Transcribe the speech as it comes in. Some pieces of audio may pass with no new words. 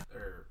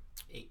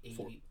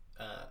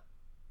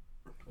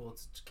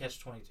it's catch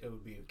 20. It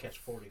would be catch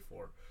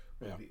 44.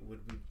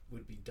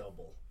 Would be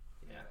double.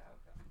 Yeah.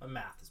 My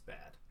math is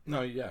bad.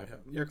 No, yeah,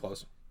 you're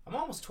close. I'm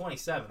almost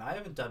 27. I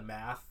haven't done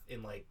math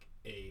in like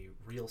a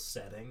real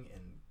setting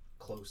in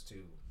close to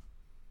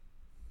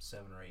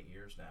 7 or 8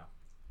 years now.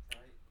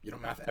 You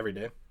don't math every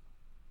day?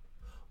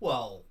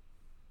 Well,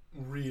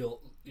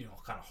 real,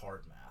 kind of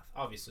hard math.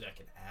 Obviously, I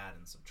can add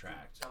and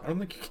subtract. I don't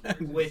think you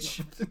can.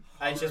 Which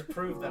I just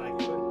proved that I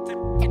could.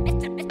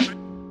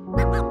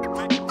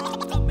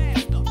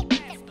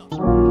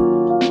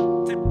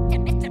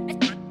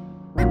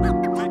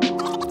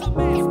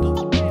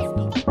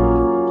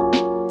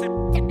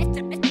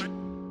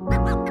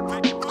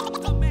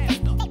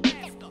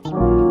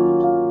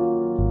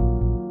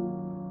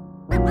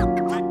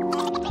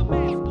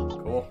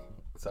 Cool.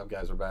 What's up,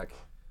 guys? We're back.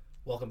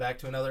 Welcome back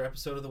to another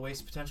episode of the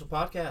Waste Potential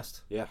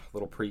Podcast. Yeah,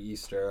 little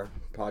pre-Easter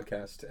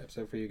podcast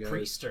episode for you guys.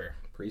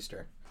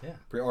 Pre-Easter. Yeah.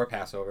 Or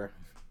Passover,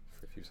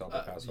 if you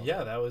celebrate Passover.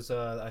 Yeah, that was.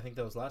 I think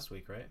that was last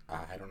week, right?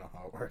 I don't know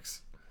how it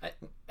works.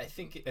 I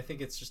think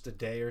it's just a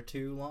day or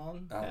two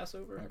long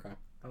Passover. Okay.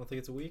 I don't think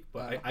it's a week,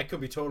 but I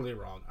could be totally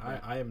wrong.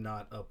 I am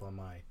not up on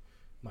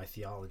my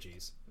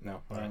theologies.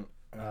 No. But,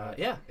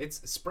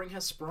 it's spring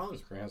has sprung.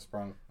 Spring has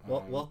sprung.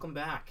 Well, welcome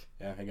back.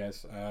 Yeah, hey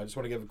guys. I just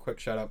want to give a quick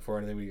shout out before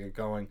anything we get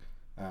going.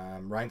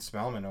 Ryan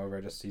Smellman over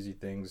at Just Easy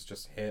Things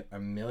just hit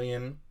 1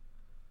 million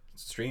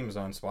streams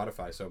on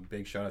Spotify, so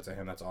big shout out to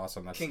him. That's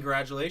awesome.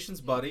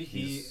 Congratulations, buddy.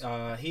 He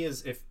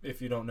is,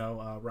 if you don't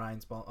know,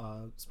 Ryan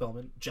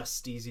Spellman,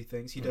 Just Easy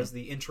Things. He does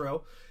the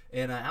intro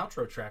and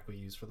outro track we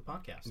use for the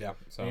podcast. Yeah,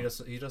 so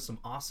he does some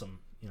awesome,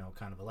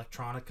 kind of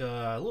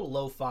electronica, a little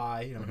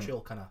lo-fi,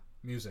 chill kind of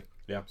music.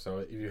 Yeah, so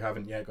if you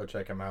haven't yet, go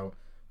check him out.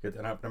 Get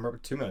the number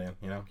up to 2 million.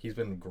 He's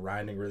been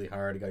grinding really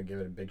hard. You got to give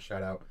it a big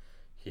shout out.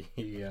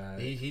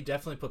 He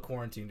definitely put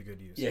quarantine to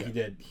good use. Yeah,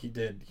 he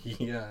did.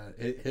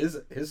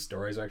 His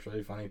stories are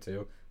actually funny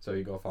too. So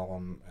you go follow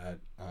him at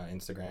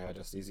Instagram at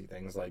Just Easy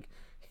Things. Like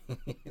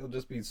he'll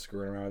just be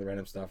screwing around with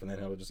random stuff, and then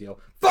he'll just yell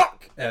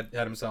 "fuck" at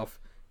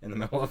himself in the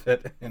middle of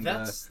it. And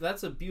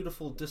that's a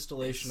beautiful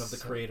distillation of the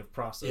creative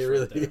process. It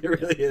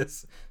really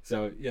is.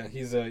 So yeah,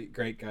 he's a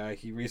great guy.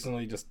 He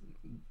recently just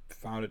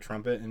found a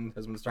trumpet and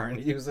has been starting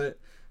to use it.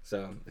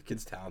 So the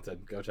kid's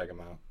talented. Go check him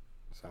out.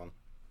 So.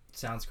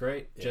 Sounds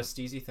great. Yeah. Just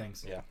Easy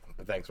Things. Yeah.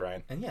 But thanks,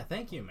 Ryan. And yeah,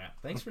 thank you, Matt.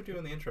 Thanks for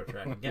doing the intro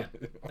track again.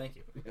 Thank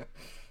you.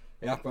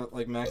 Yeah, but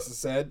like Max has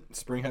said,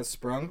 spring has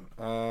sprung.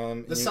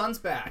 The sun's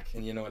back.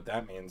 And you know what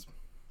that means.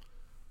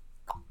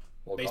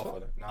 We'll baseball?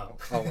 golf with it. No.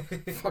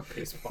 Fuck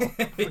baseball.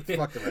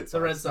 Fuck the Red Sox.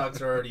 The Red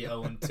Sox are already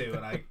 0-2,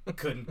 and I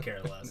couldn't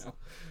care less. No.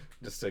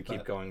 Just to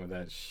keep going with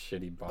that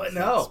shitty Boston But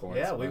no, sports.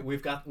 yeah,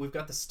 we've got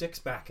the sticks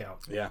back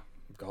out. Yeah,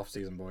 golf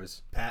season,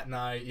 boys. Pat and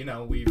I,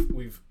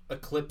 we've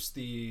eclipsed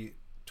the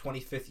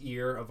 25th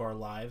year of our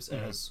lives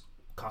as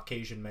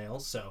Caucasian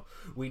males, so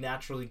we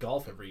naturally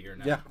golf every year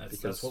now. Yeah,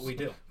 that's what we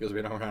do. Because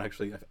we're not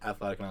actually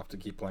athletic enough to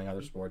keep playing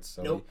other sports.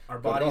 So nope, our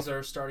bodies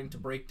are starting to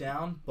break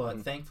down, but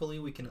thankfully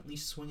we can at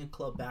least swing a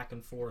club back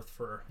and forth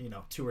for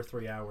 2 or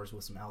 3 hours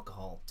with some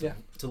alcohol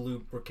to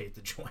lubricate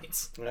the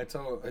joints. And I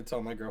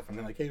tell my girlfriend,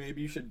 I'm like, hey,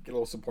 maybe you should get a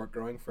little support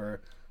growing for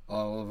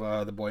all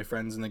of the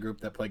boyfriends in the group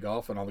that play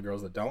golf and all the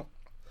girls that don't.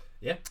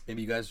 Yeah,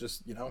 maybe you guys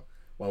just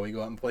while we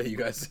go out and play, you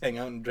guys hang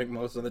out and drink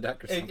most on the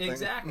deck or something.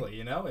 Exactly.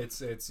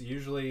 It's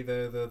usually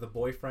the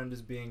boyfriend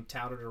is being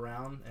touted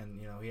around, and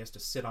he has to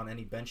sit on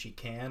any bench he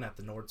can at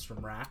the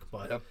Nordstrom rack.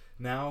 But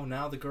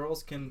now the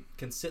girls can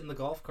sit in the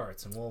golf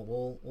carts, and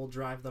we'll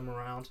drive them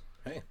around.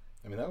 Hey,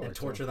 I mean that works. And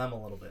torture them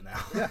a little bit now.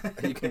 Yeah,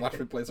 you can watch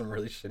me play some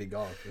really shitty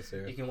golf this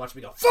year. You can watch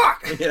me go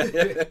fuck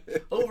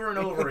over and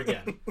over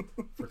again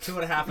for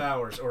 2.5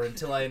 hours, or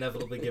until I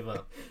inevitably give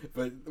up.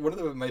 But one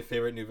of my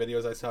favorite new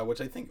videos I saw, which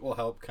I think will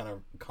help kind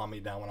of calm me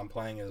down when I'm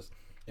playing, is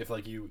if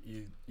like you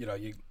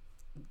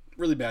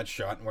really bad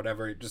shot and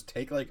whatever, just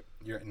take like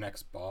your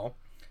next ball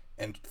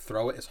and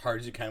throw it as hard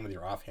as you can with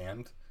your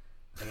offhand.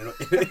 And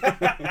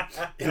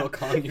it'll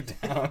calm you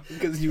down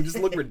because you just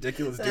look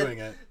ridiculous doing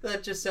it.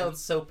 That just sounds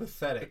so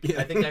pathetic.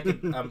 Yeah. I think I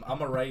could.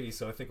 I'm a righty,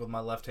 so I think with my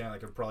left hand I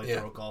could probably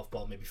throw a golf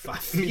ball maybe 5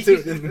 feet.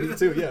 Me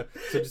too. Yeah.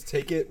 So just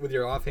take it with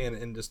your offhand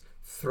and just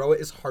throw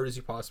it as hard as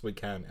you possibly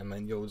can, and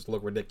then you'll just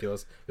look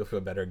ridiculous. You'll feel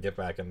better. Get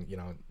back and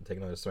take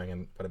another swing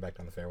and put it back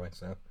down the fairway.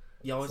 So.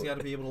 You always got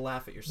to be able to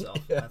laugh at yourself.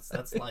 Yeah.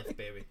 That's life,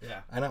 baby.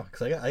 Yeah. I know,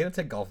 because I got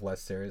to take golf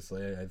less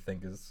seriously. I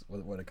think is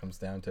what it comes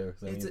down to.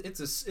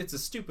 It's a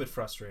stupid,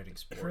 frustrating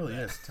sport. It really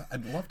is.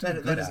 I'd love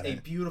to. That is a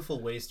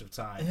beautiful waste of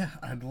time. Yeah,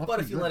 I'd love. But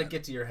if you let it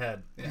get to your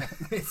head,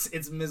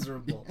 it's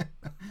miserable.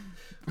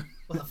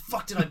 What the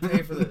fuck did I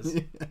pay for this?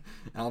 And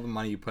all the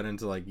money you put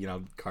into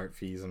cart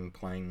fees and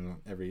playing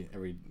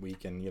every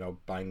week and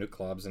buying new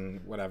clubs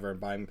and whatever,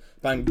 buying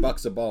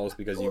bucks of balls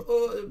because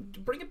you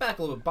bring it back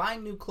a little bit.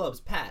 Buying new clubs,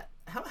 Pat.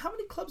 How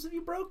many clubs have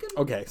you broken?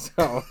 Okay,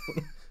 so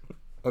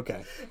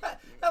okay.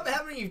 How many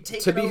have you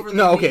taken over the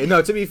knee?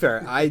 No, to be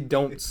fair, I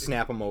don't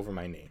snap them over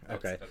my knee.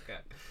 Okay. Okay.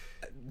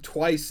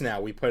 Twice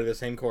now we played the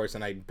same course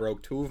and I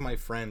broke 2 of my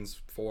friends'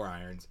 4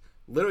 irons.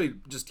 Literally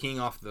just teeing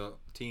off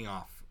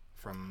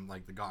from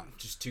like the gun.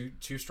 Just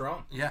too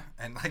strong. Yeah,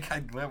 and like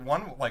I my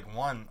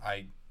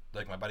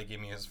buddy gave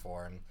me his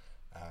for, and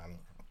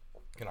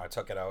I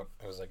took it out.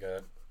 It was like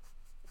a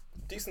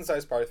decent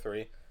sized par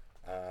 3.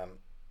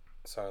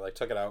 So I like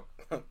took it out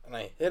and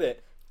I hit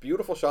it.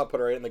 Beautiful shot,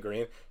 put it right in the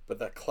green, but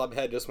that club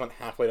head just went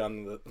halfway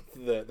down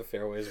the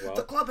fairway as well.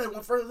 The club head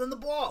went further than the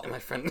ball. And my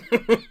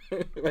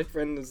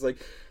friend was like,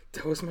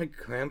 "That was my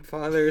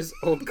grandfather's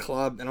old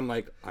club," and I'm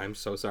like, "I'm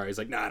so sorry." He's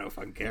like, "Nah, I don't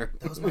fucking care."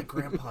 That was my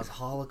grandpa's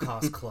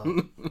Holocaust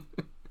club.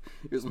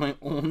 It was my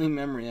only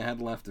memory I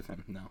had left of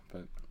him. No,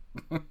 but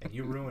and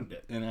you ruined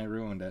it. And I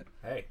ruined it.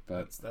 Hey,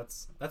 but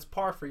that's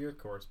par for your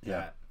course,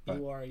 Pat.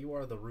 Yeah, you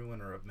are the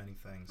ruiner of many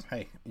things.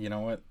 Hey, you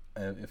know what?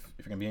 If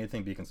you're gonna be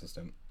anything, be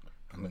consistent.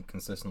 I'm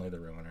consistently the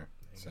ruiner.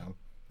 There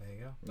you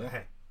go. Yeah.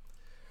 Hey,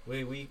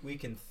 we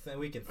can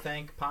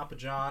thank Papa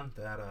John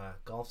that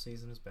golf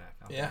season is back.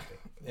 I'm happy.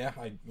 Yeah.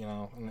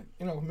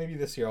 Maybe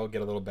this year I'll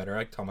get a little better.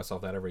 I tell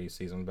myself that every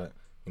season, but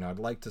I'd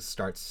like to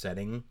start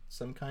setting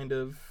some kind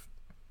of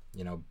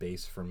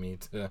base for me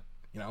to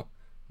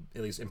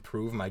at least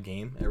improve my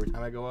game every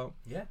time I go out.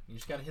 Yeah, you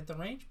just gotta hit the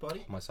range, buddy.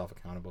 Hold myself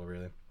accountable,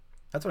 really.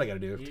 That's what I gotta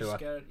do too.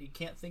 You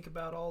can't think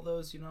about all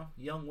those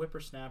young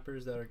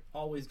whippersnappers that are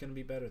always gonna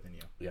be better than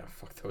you. Yeah,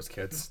 fuck those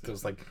kids.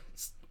 Those like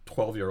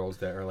 12-year-olds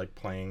that are like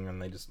playing and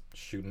they just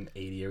shooting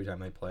 80 every time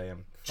they play.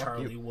 And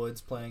Charlie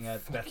Woods playing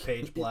at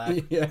Bethpage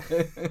Black. Yeah,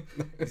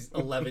 he's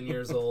 11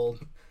 years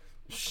old,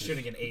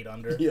 shooting an 8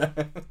 under. Yeah.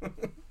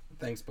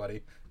 Thanks,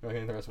 buddy.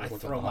 I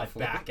throw my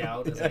back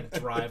out as I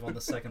drive on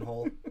the second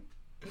hole.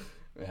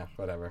 Yeah,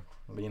 whatever.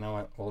 But you know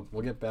what?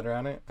 We'll get better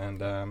at it,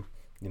 and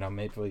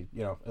maybe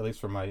at least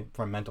for my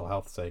mental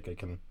health sake, I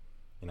can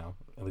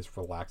at least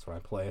relax when I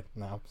play it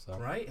now. So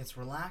right, it's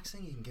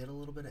relaxing. You can get a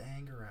little bit of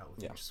anger out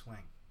with each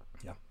swing.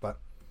 Yeah, but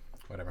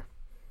whatever.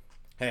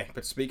 Hey,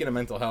 but speaking of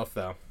mental health,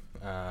 though,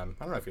 I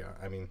don't know if you.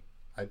 I mean,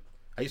 I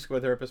used to go to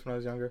a therapist when I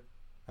was younger.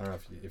 I don't know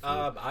if you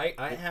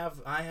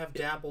I have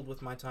dabbled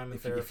with my time in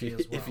therapy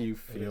as well. If you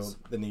feel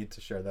the need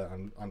to share that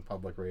on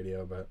public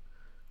radio, but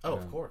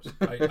of course,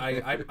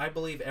 I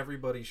believe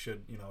everybody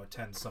should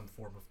attend some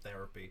form of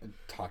therapy.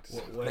 Talk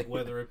to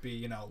whether it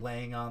be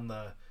laying on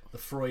the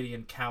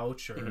Freudian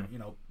couch or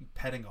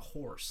petting a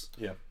horse.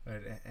 Yeah,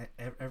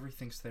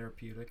 everything's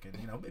therapeutic, and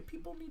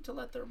people need to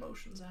let their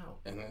emotions out.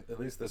 And at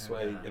least this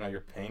way,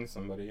 you're paying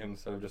somebody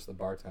instead of just the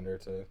bartender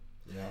to.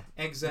 Yeah.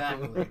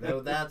 Exactly.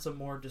 That's a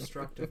more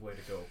destructive way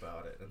to go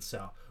about it. And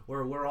so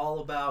we're all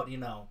about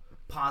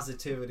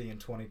positivity in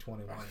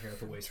 2021 here at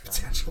the Waste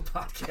Potential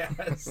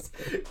Podcast.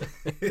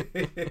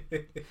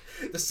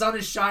 The sun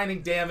is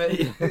shining, damn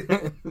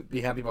it. Be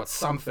happy about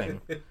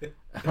something.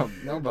 I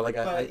don't know, but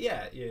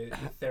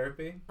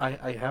therapy.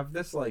 I have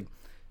this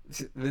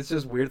this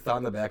just weird thought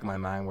in the back of my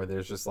mind where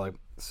there's just like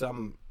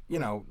some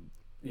young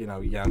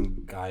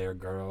guy or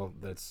girl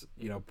that's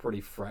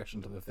pretty fresh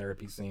into the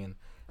therapy scene.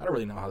 I don't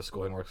really know how the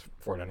schooling works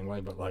for it anyway,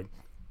 but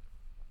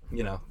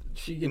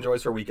she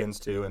enjoys her weekends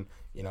too, and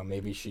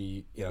maybe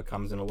she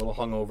comes in a little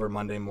hungover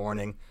Monday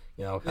morning.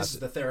 This is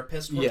the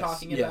therapist we're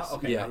talking about.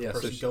 Okay, not the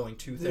person going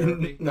to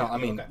therapy. No, I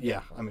mean, okay.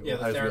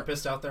 The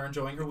therapist out there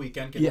enjoying her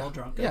weekend, getting a little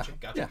drunk. Gotcha.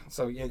 Yeah.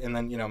 So and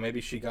then maybe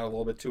she got a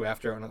little bit too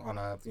after on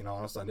a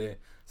Sunday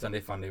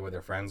fun day with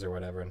her friends or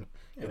whatever, and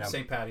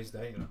St. Patty's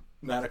Day.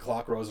 9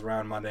 o'clock rolls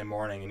around Monday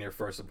morning, and your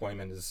first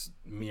appointment is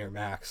me or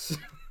Max.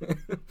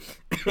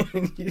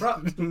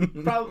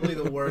 Probably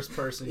the worst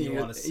person you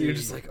want to see. You're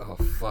just like, oh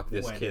fuck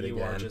this kid again.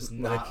 You are just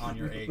not on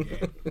your A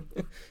game.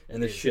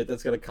 And the shit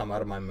that's gonna come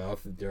out of my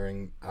mouth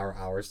during our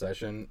hour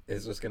session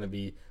is just gonna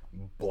be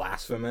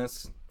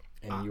blasphemous,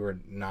 and you are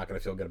not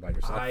gonna feel good about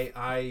yourself.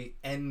 I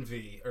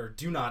envy, or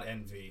do not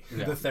envy,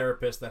 the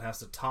therapist that has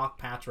to talk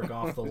Patrick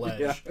off the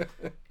ledge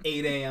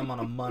 8 a.m. on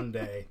a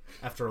Monday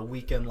after a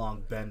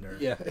weekend-long bender.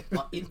 Yeah.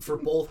 For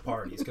both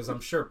parties, because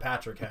I'm sure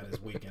Patrick had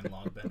his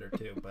weekend-long bender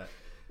too, but.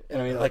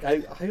 And I mean,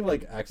 I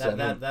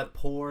accidentally that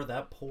poor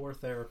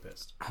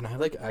therapist. And I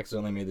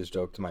accidentally made this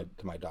joke to my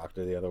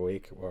doctor the other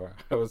week where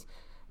I was,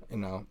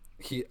 I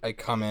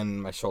come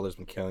in, my shoulder's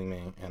been killing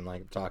me, and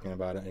talking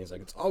about it, and he's like,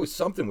 "It's always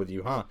something with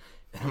you, huh?"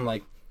 And I'm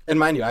like, and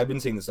mind you, I've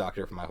been seeing this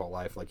doctor for my whole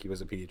life. He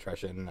was a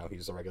pediatrician, and now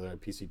he's a regular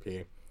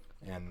PCP,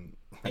 and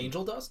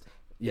Angel dust.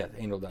 Yeah,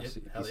 angel dust.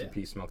 Yeah,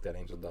 PCP smoked that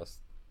angel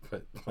dust,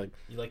 but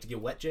you like to get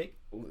wet, Jake?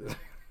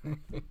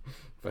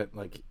 But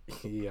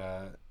he.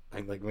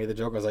 I made the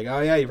joke. I was like,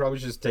 "Oh yeah, you probably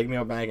should just take me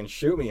out back and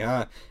shoot me,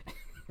 huh?"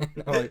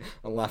 I'm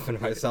laughing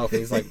to myself. And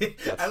he's like,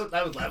 I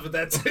would laugh at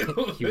that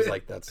too. He was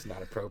like, "That's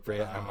not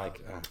appropriate." I'm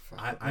like, "Oh,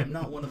 fuck." I'm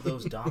not one of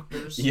those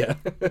doctors. Yeah.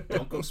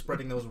 Don't go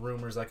spreading those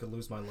rumors. I could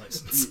lose my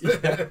license.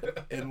 Yeah.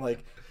 And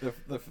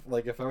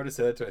if I were to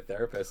say that to a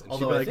therapist, and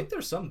although I think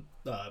there's some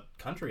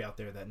country out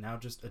there that now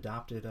just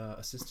adopted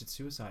assisted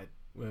suicide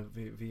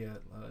via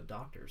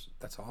doctors.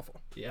 That's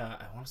awful. Yeah,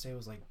 I want to say it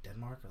was like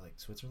Denmark or like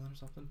Switzerland or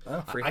something.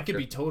 Oh, free I could healthcare.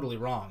 be totally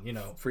wrong. You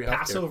know, Free healthcare.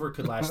 Passover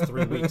could last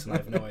 3 weeks, and I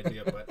have no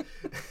idea. But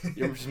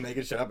You're just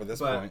making shit up at this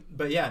point.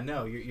 But yeah,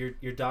 no,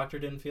 your doctor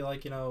didn't feel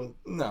like, you know,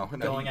 No,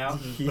 going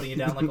out and putting you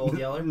down like Old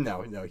Yeller?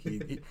 No,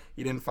 he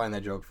didn't find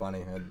that joke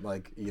funny. And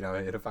like, you know,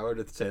 if I were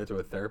to say it to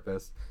a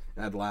therapist,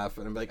 I'd laugh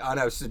and I'd be like, "Oh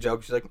no, it's just a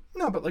joke." She's like,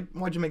 "No, but like,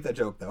 why'd you make that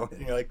joke though?"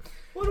 And you're like,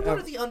 what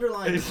are the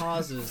underlying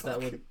causes that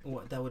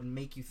would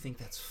make you think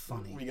that's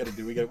funny? We have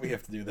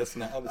to do this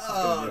now. This is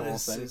gonna be a whole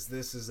thing.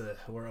 This is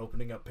we're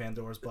opening up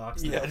Pandora's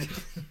box. Yeah.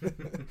 Now.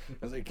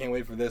 I was like, can't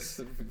wait for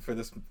this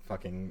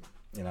fucking,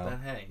 you know. But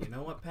hey, you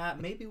know what, Pat?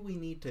 Maybe we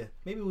need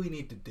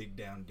to dig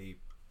down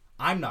deep.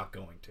 I'm not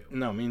going to.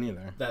 No, me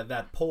neither.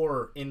 That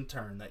poor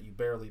intern that you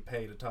barely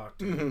pay to talk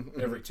to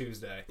every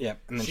Tuesday. Yeah,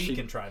 and then she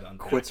can try to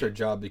unpack quits her it.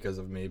 job because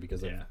of me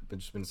because I've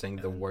just been saying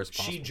the worst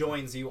possible. She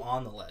joins you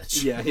on the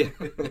ledge. Yeah.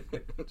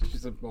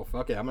 She's like, well,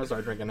 fuck it, I'm gonna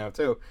start drinking now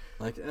too.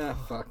 Like,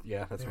 fuck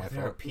yeah, that's my There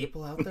are fault.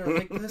 people out there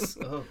like this.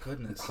 Oh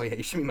goodness. Oh yeah,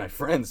 you should be my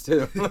friends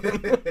too.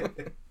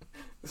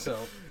 So,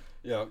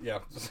 yeah.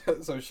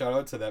 So shout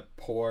out to that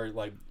poor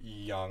like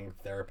young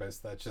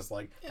therapist that just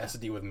like has to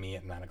deal with me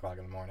at 9 o'clock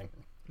in the morning.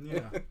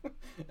 Yeah.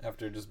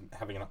 After just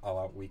having an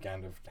all-out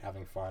weekend of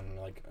having fun,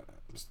 like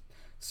just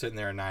sitting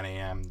there at 9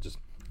 a.m. just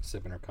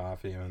sipping her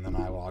coffee, and then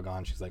I log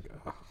on. She's like,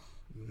 oh,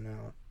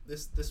 no.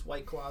 This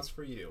White Claw's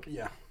for you.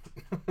 Yeah.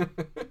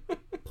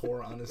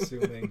 Poor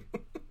unassuming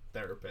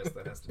therapist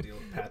that has to deal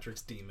with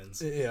Patrick's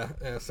demons. Yeah.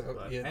 So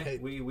But, yeah, hey,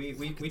 we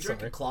drinking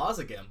sorry. claws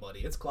again,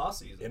 buddy. It's claw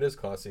season. It is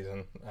claw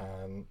season.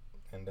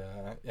 And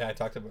yeah, I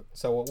talked about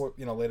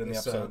later in the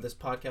episode. This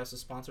podcast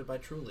is sponsored by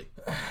Truly.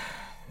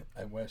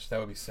 I wish that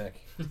would be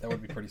sick. That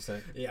would be pretty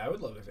sick. Yeah, I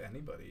would love if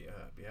anybody.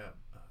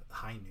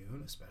 High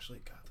Noon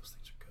especially. God, those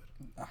things are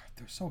good.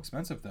 They're so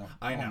expensive though.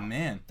 I know. Oh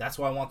man. That's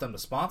why I want them to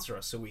sponsor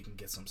us so we can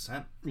get some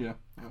scent. Yeah.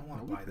 I don't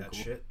want to buy that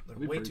shit. They're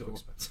That'd be way pretty too cool.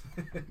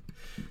 expensive.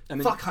 And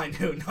then Fuck High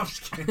Noon. No, I'm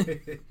just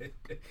kidding.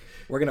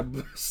 we're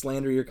gonna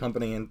slander your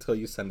company until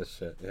you send us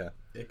shit. Yeah.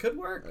 It could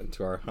work.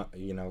 To our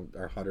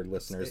 100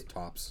 listeners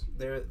tops.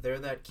 They're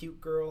that cute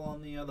girl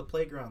on the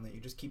playground that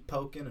you just keep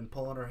poking and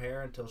pulling her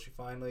hair until she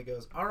finally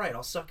goes, "All right,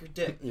 I'll suck your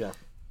dick." Yeah.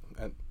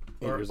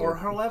 Or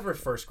however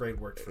first grade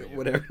worked for you.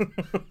 Whatever.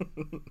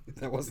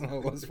 That wasn't how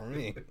it was for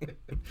me.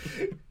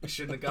 You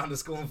shouldn't have gone to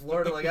school in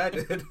Florida like I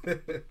did.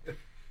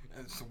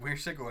 It's some weird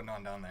shit going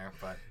on down there,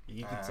 but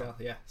You can tell.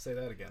 Yeah, say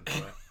that again.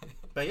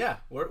 But yeah,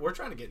 we're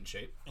trying to get in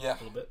shape. Yeah.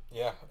 A little bit.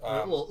 Yeah.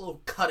 A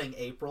little cutting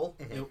April,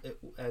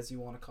 as you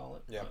want to call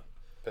it. Yeah.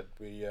 But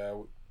we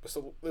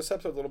so this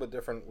episode's a little bit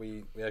different.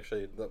 We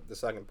actually the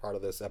second part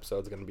of this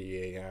episode is going to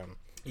be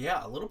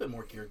a little bit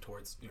more geared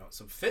towards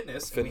some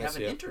fitness. And we have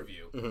an yeah.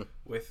 interview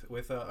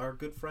with our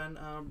good friend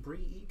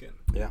Bree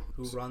Egan,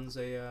 who runs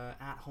a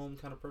at-home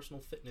kind of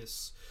personal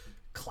fitness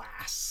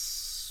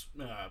class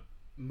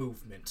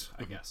movement,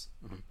 I guess.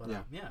 But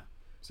yeah.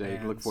 So you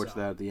can look forward to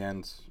that at the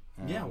end.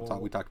 Yeah,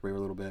 we talked to Bree a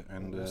little bit,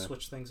 and we'll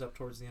switch things up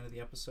towards the end of the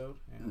episode,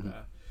 and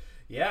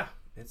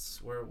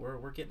it's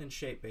we're getting in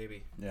shape,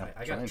 baby. Yeah,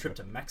 I got a trip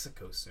to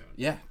Mexico soon.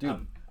 Yeah,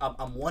 dude.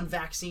 I'm one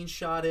vaccine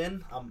shot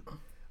in.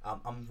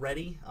 I'm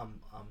ready. I'm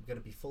gonna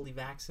be fully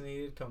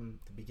vaccinated come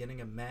the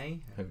beginning of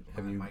May.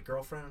 Have you? My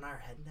girlfriend and I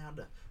are heading down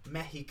to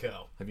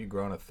Mexico. Have you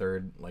grown a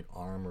third like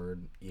arm or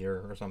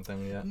ear or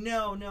something yet?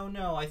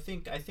 No. I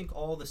think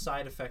all the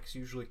side effects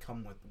usually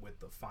come with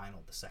the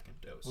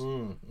second dose.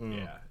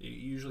 Yeah, you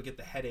usually get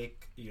the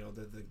headache.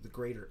 The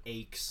greater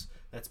aches.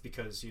 That's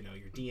because your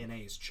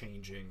DNA is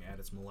changing at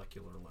its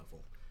molecular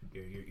level.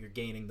 You're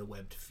gaining the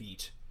webbed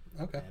feet.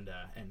 Okay.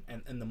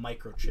 And the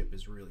microchip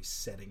is really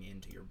setting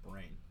into your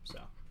brain. So,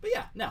 but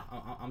yeah, no,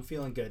 I'm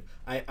feeling good.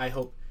 I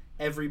hope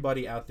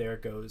everybody out there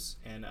goes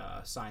and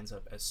signs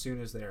up as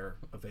soon as they're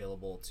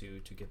available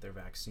to get their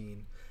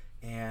vaccine,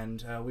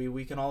 and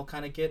we can all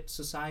kind of get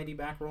society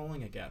back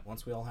rolling again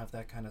once we all have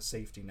that kind of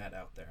safety net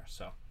out there.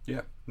 So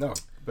yeah, no,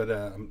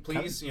 but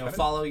please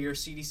follow your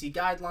CDC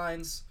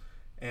guidelines,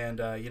 and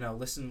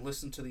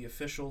listen to the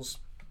officials.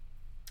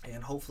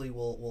 And hopefully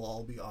we'll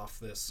all be off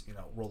this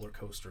roller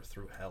coaster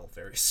through hell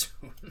very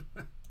soon,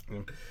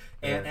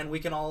 and we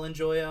can all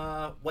enjoy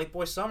White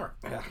Boy Summer.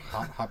 Yeah,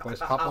 hot boy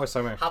summer.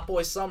 Hot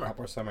Boy Summer. Hot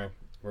boy summer.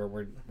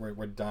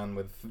 We're done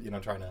with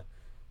trying to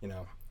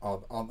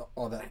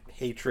all that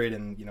hatred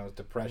and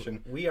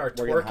depression. We are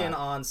twerking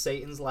on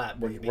Satan's lap,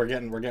 baby. We're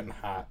getting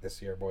hot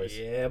this year, boys.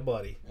 Yeah,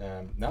 buddy.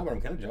 No, but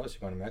I'm kind of jealous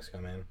you're going to Mexico,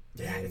 man.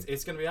 Yeah,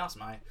 it's gonna be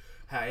awesome. I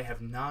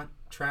have not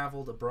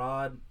traveled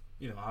abroad.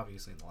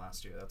 Obviously in the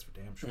last year, that's for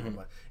damn sure.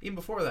 But even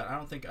before that, I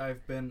don't think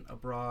I've been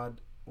abroad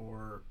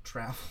or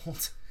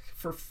traveled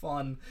for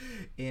fun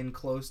in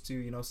close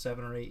to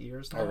 7 or 8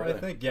 years now. Oh, really? I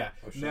think. Yeah.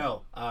 Oh, sure.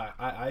 No,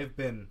 I've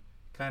been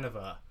kind of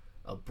a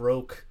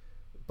broke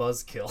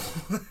buzzkill.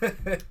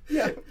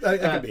 Yeah, that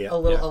could be it. A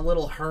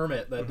little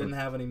hermit that didn't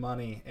have any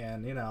money,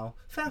 and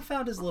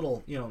found his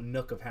little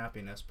nook of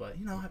happiness. But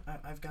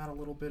I've got a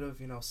little bit of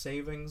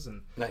savings,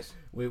 and nice.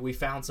 We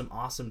found some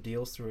awesome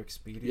deals through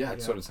Expedia. Yeah,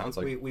 that's what it sounds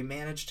like. We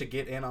managed to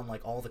get in on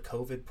like all the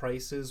COVID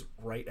prices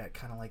right at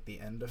kind of like the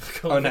end of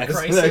COVID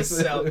crisis.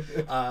 So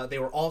they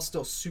were all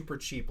still super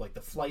cheap. Like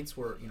the flights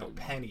were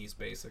pennies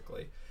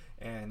basically.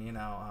 And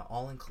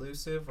all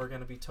inclusive. We're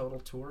going to be total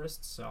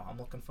tourists, so I'm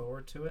looking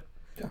forward to it.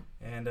 Yeah.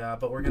 And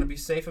but we're going to be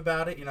safe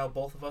about it.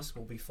 Both of us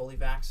will be fully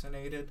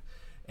vaccinated,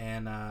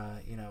 and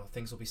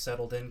things will be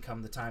settled in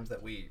come the times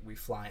that we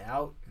fly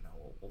out.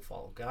 We'll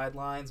follow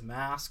guidelines,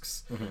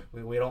 masks.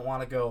 Mm-hmm. We don't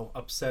want to go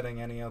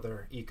upsetting any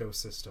other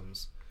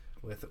ecosystems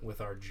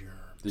with our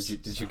germs.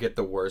 Did you get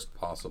the worst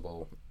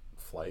possible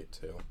flight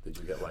too? Did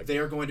you get like they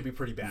are going to be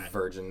pretty bad?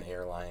 Virgin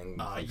Airlines.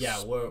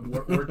 Yeah,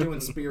 we're doing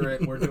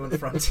Spirit, we're doing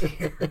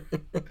Frontier.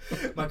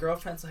 My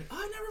girlfriend's like,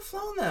 I've never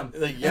flown them.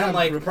 Like, yeah, and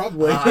I'm like,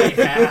 probably. I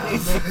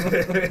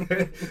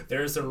have.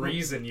 There's a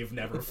reason you've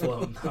never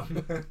flown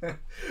them.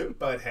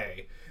 But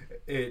hey,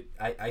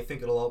 I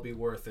think it'll all be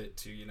worth it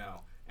to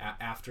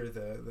after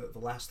the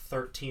last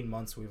 13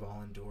 months we've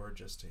all endured,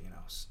 just to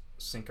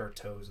sink our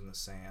toes in the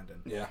sand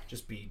and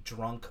just be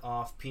drunk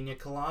off pina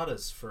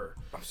coladas for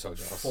I'm so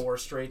jealous. 4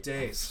 straight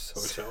days.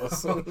 I'm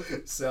so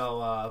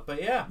jealous.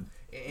 But yeah,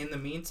 in the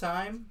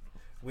meantime,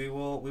 we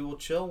will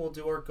chill. We'll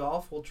do our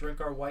golf. We'll drink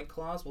our White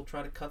Claws. We'll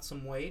try to cut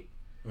some weight,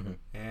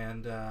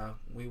 and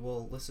we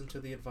will listen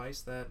to the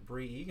advice that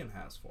Bree Egan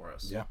has for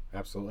us. Yeah,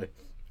 absolutely.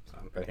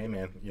 But hey,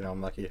 man,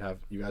 I'm lucky to have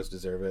you guys.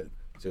 Deserve it.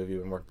 2 of you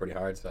have been working pretty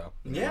hard, so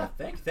yeah.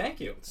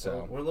 Thank you.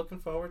 So we're looking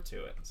forward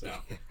to it. So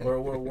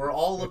we're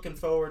all looking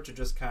forward to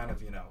just kind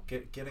of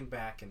getting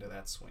back into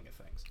that swing of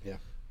things. Yeah,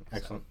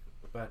 excellent.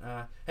 So,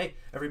 but hey,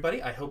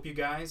 everybody, I hope you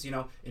guys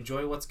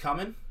enjoy what's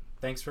coming.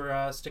 Thanks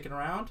for sticking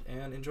around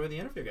and enjoy the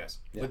interview, guys,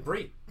 with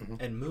Bree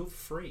and Move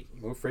Free.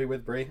 Move Free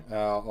with Bree.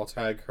 I'll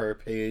tag her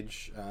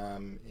page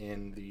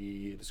in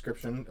the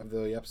description of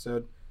the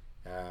episode.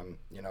 In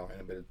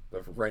a bit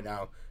of right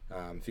now.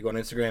 If you go on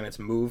Instagram, it's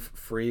Move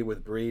Free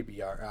with Bree, Bri.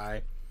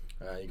 You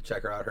can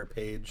check her out, her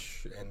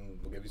page, and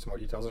we'll give you some more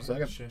details in a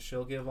second.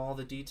 She'll give all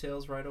the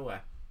details right away.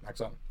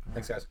 Excellent.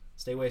 Thanks, guys.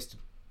 Stay wasted.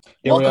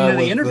 Welcome to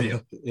the interview.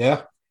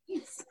 Yeah.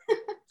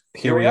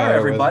 Here we are,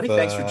 everybody.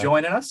 Thanks for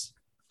joining us.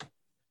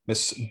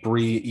 Miss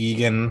Bree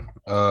Egan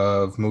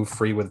of Move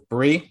Free with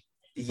Bree.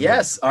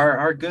 Yes,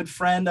 our good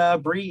friend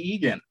Bree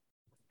Egan.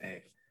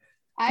 Hey.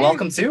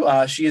 Welcome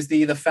to. She is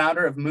the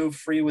founder of Move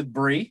Free with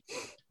Bree.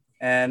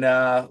 And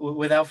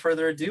without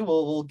further ado,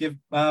 we'll give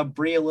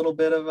Bree a little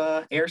bit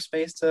of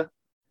airspace to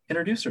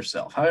introduce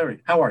herself.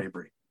 How are you,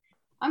 Bree?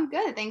 I'm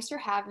good. Thanks for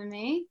having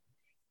me.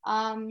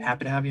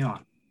 Happy to have you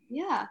on.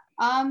 Yeah.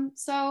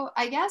 So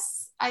I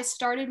guess I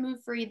started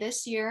Move Free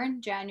this year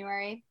in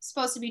January. It's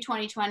supposed to be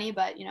 2020,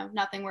 but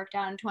nothing worked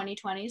out in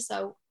 2020,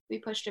 so we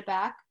pushed it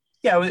back.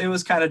 Yeah, it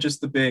was kind of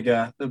just the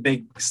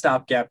big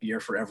stopgap year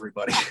for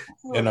everybody.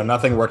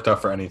 Nothing worked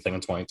out for anything in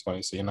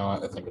 2020, so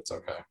I think it's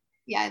okay.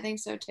 Yeah, I think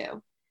so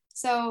too.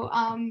 So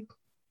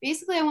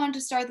basically, I wanted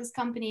to start this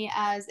company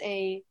as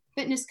a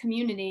fitness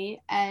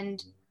community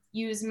and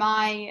use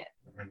my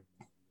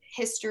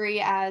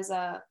history as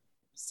a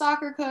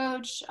soccer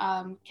coach,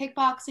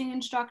 kickboxing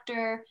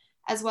instructor,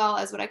 as well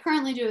as what I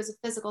currently do as a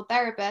physical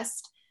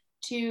therapist,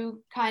 to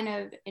kind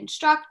of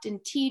instruct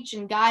and teach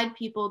and guide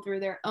people through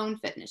their own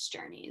fitness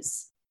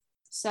journeys.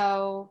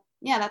 So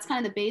yeah, that's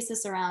kind of the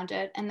basis around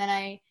it. And then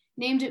I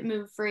named it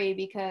Move Free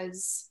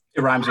because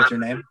it rhymes with your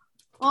name.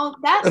 Well,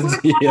 that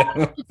worked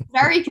out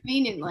very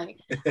conveniently.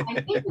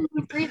 I think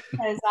Move Free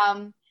because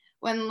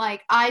when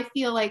I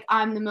feel like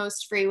I'm the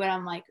most free when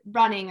I'm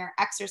running or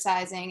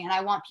exercising, and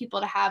I want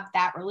people to have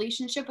that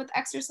relationship with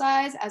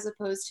exercise as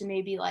opposed to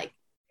maybe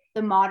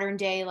the modern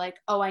day,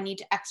 I need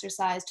to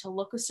exercise to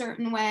look a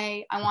certain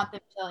way. I want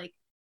them to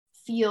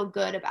feel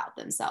good about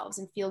themselves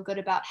and feel good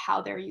about how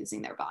they're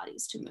using their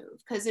bodies to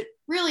move, because it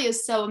really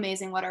is so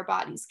amazing what our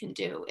bodies can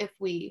do if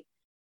we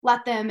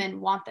let them and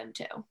want them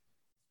to.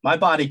 My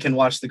body can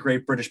watch the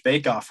Great British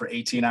Bake Off for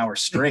 18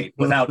 hours straight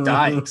without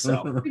dying.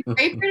 So the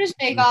Great British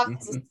Bake Off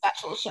is a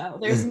special show.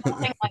 There's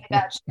nothing like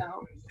that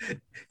show.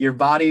 Your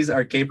bodies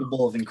are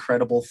capable of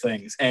incredible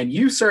things. And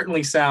you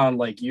certainly sound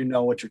like you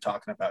know what you're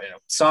talking about.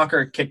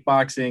 Soccer,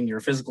 kickboxing, you're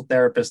a physical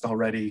therapist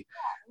already.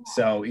 Yeah.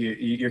 So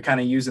you're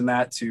kind of using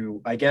that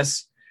to, I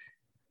guess,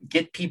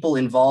 get people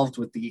involved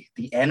with the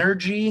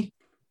energy,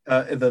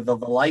 the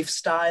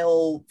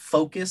lifestyle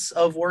focus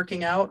of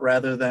working out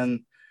rather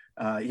than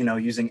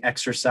using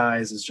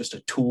exercise as just a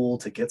tool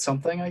to get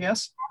something, I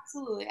guess.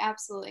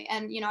 Absolutely.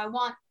 And, I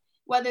want,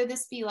 whether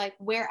this be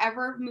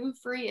wherever Move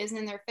Free is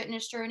in their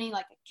fitness journey,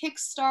 like a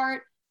kickstart,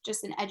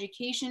 just an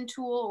education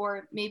tool,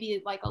 or maybe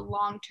a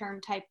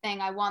long-term type thing,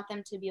 I want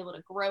them to be able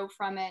to grow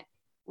from it,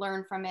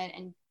 learn from it,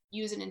 and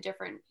use it in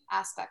different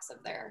aspects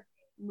of their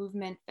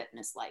movement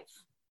fitness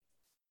life.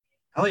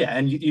 Oh yeah.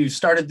 And you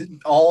started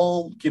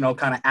all,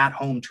 kind of at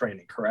home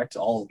training, correct?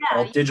 All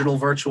digital,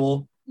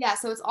 virtual. Yeah,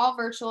 so it's all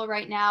virtual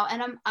right now,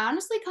 and I'm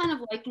honestly kind of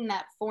liking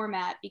that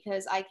format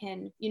because I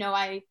can,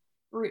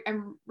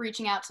 I'm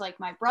reaching out to like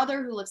my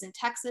brother who lives in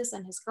Texas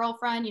and his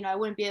girlfriend. I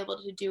wouldn't be able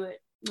to do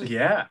it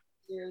Yeah.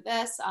 through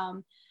this.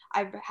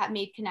 I've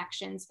made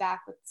connections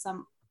back with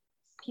some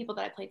people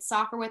that I played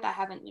soccer with. I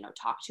haven't,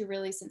 talked to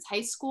really since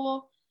high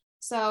school.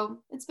 So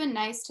it's been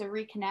nice to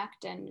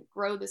reconnect and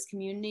grow this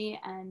community.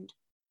 And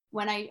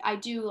when I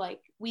do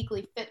like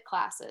weekly fit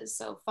classes,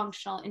 so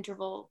functional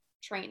interval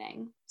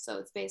training. So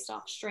it's based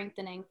off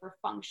strengthening for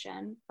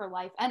function, for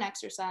life and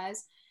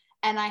exercise.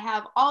 And I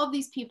have all of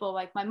these people,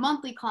 like my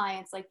monthly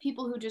clients, like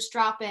people who just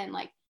drop in,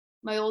 like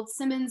my old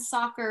Simmons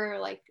soccer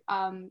like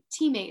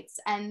teammates,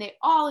 and they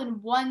all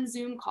in one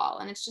Zoom call.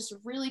 And it's just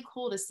really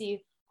cool to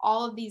see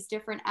all of these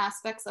different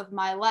aspects of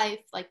my life,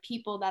 like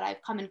people that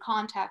I've come in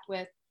contact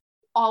with,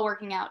 all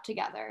working out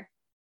together.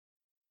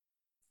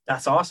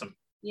 That's awesome.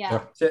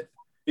 Yeah. So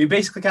you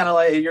basically kind of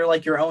like, you're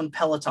like your own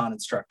Peloton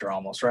instructor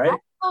almost, right?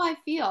 That's how I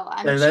feel.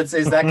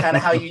 Is that kind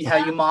of how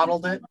you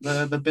modeled it,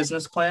 the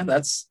business plan?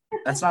 That's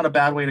not a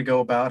bad way to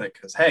go about it,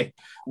 because hey,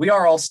 we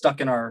are all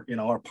stuck in our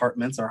our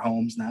apartments, our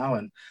homes now,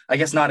 and I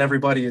guess not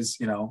everybody is.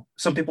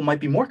 Some people might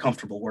be more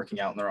comfortable working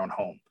out in their own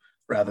home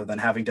rather than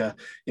having to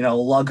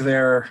lug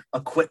their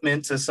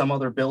equipment to some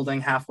other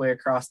building halfway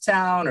across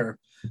town or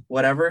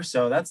whatever.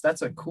 So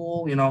that's a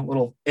cool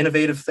little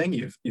innovative thing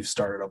you've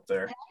started up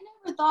there.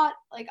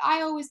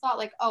 I always thought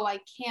like, oh, I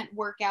can't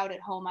work out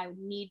at home, I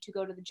need to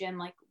go to the gym,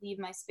 like leave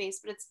my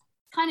space. But it's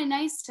kind of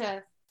nice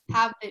to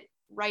have it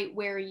right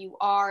where you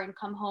are and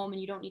come home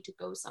and you don't need to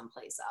go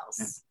someplace else.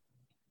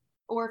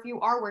 Yeah. Or if you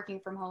are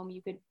working from home,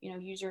 you could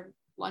use your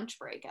lunch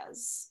break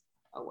as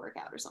a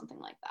workout or something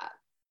like that.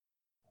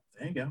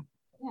 There you go.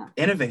 Yeah.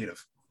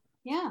 Innovative.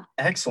 Yeah.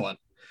 Excellent.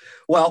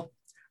 Well,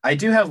 I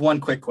do have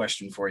one quick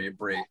question for you,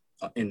 Bree,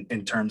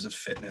 in terms of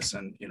fitness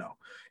and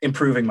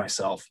improving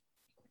myself.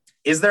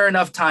 Is there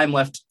enough time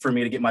left for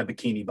me to get my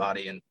bikini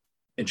body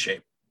in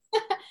shape?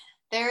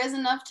 There is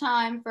enough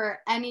time for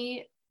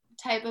any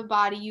type of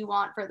body you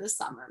want for the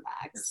summer,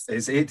 Max.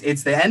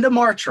 It's the end of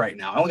March right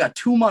now. I only got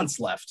 2 months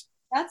left.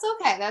 That's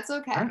okay. That's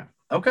okay. Right.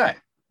 Okay.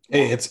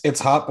 Hey, it's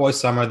hot boy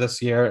summer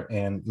this year,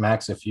 and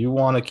Max, if you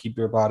want to keep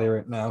your body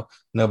right now,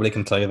 nobody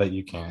can tell you that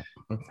you can't.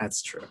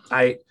 That's true.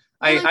 I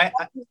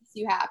makes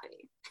you happy.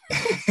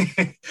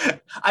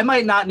 I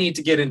might not need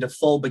to get into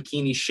full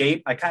bikini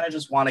shape. I kind of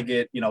just want to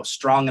get,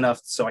 strong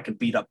enough so I can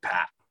beat up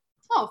Pat.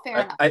 Oh,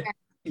 fair enough.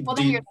 Well,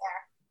 then you're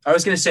there. I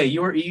was going to say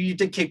you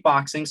did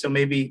kickboxing, so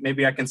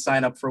maybe I can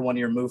sign up for one of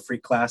your move free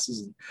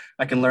classes and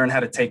I can learn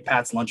how to take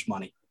Pat's lunch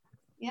money.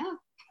 Yeah.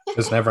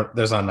 There's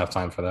not enough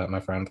time for that, my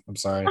friend. I'm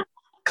sorry.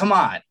 Come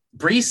on.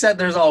 Bree said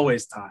there's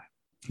always time.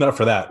 Not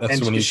for that. That's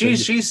and when you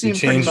changed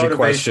your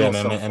question,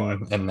 so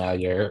and now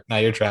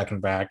you're tracking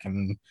back,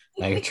 and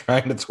now you're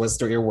trying to twist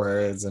through your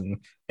words, and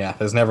yeah,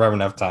 there's never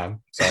enough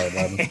time.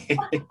 Sorry,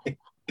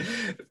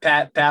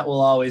 bud. Pat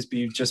will always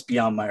be just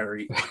beyond my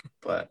reach,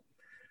 but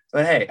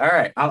hey, all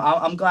right,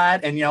 I'm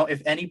glad. And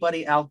if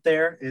anybody out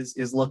there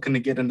is looking to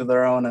get into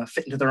their own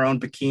fit into their own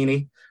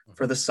bikini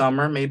for the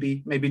summer,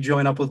 maybe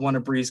join up with one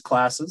of Bree's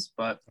classes.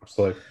 But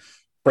absolutely.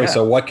 Right. Yeah.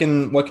 So what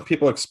can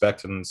people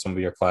expect in some of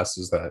your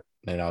classes that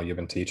you've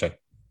been teaching?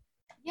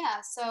 Yeah.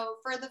 So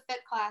for the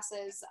fit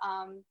classes,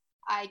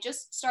 I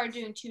just started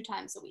doing 2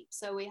 times a week.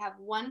 So we have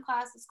one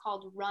class that's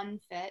called Run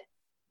Fit.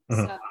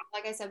 Mm-hmm. So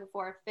like I said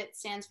before, FIT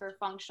stands for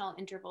functional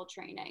interval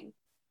training.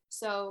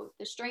 So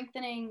the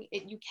strengthening,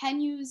 you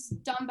can use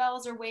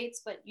dumbbells or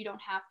weights, but you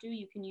don't have to.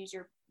 You can use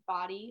your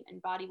body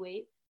and body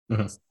weight.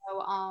 Mm-hmm.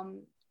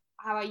 So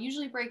how I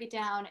usually break it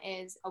down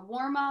is a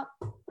warm up,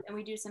 and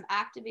we do some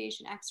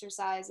activation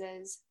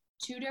exercises,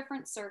 2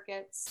 different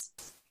circuits,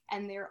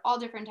 and they're all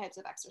different types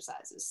of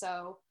exercises.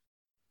 So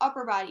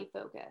upper body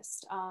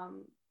focused,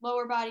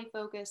 lower body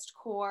focused,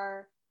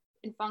 core.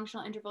 In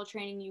functional interval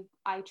training,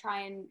 I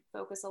try and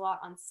focus a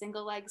lot on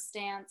single leg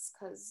stance,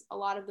 because a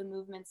lot of the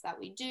movements that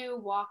we do,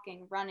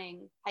 walking,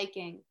 running,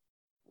 hiking,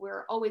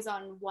 we're always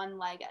on one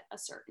leg at a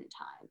certain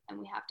time, and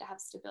we have to have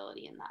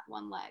stability in that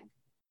one leg.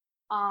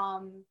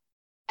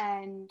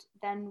 And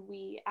then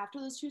after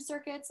those 2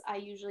 circuits, I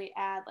usually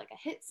add like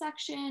a HIIT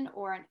section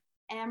or an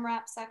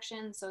AMRAP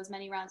section. So as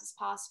many rounds as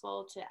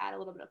possible to add a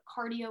little bit of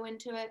cardio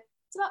into it.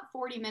 It's about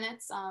 40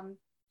 minutes.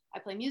 I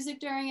play music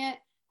during it.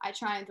 I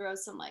try and throw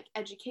some like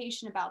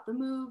education about the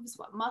moves,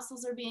 what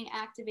muscles are being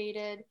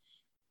activated,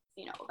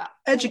 about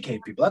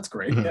educate people. That's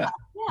great. Yeah.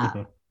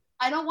 Yeah.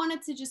 I don't want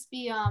it to just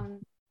be,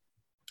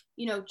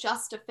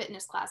 just a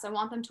fitness class. I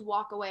want them to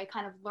walk away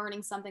kind of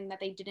learning something that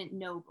they didn't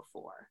know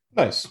before.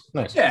 Nice.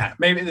 Yeah,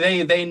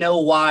 maybe they know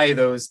why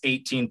those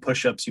 18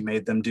 push-ups you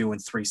made them do in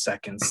 3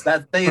 seconds.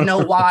 That they know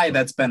why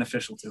that's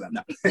beneficial to them.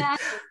 No.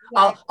 Exactly.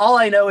 All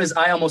I know is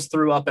I almost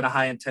threw up in a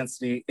high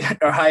intensity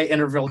or high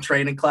interval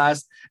training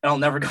class, and I'll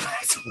never go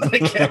back to it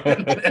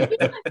again.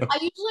 I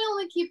usually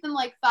only keep them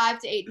like 5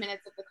 to 8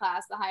 minutes of the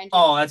class. The high intensity.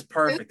 Oh, that's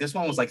perfect. This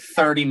one was like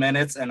 30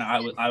 minutes, and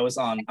I was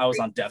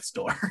on death's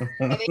door.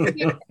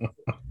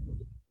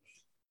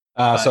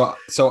 So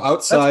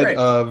outside great.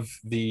 of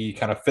the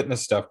kind of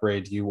fitness stuff,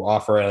 Bray, do you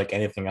offer like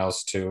anything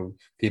else to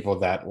people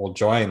that will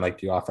join? Like,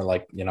 do you offer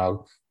like,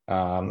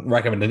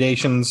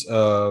 recommendations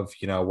of,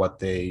 what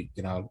they,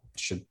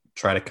 should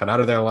try to cut out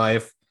of their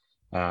life?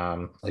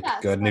 Like Yeah,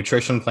 good so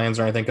nutrition plans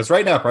or anything? Because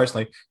right now,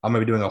 personally, I'm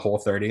gonna be doing a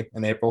Whole30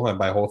 in April. And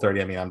by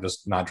Whole30, I mean, I'm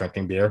just not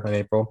drinking beer in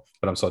April,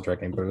 but I'm still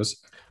drinking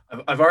booze.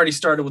 I've already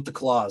started with the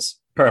claws.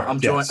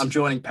 Perfect. Yes. I'm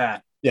joining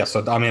Pat. Yeah,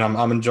 so I mean,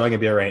 I'm enjoying a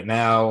beer right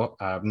now.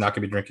 I'm not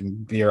gonna be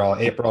drinking beer all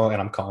April,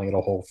 and I'm calling it a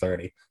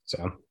Whole30.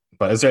 So,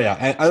 but is there,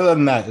 yeah, other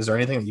than that, is there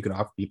anything that you can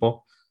offer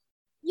people?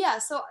 yeah,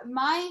 so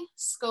my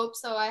scope,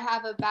 so I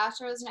have a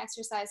bachelor's in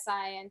exercise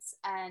science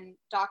and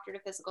doctorate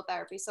of physical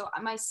therapy. So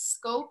my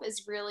scope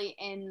is really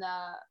in the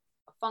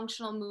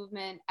functional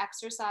movement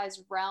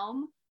exercise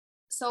realm.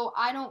 So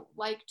I don't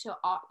like to,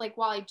 like,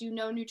 while I do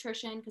know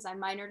nutrition because I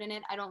minored in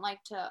it, I don't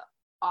like to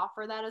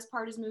offer that as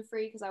part of Move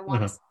Free because I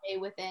want to stay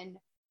within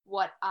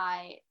what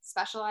I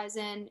specialize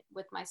in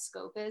with my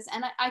scope is.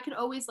 And I could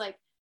always like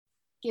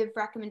give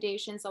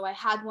recommendations. So I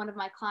had one of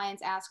my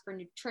clients ask for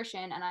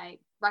nutrition and I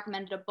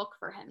recommended a book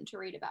for him to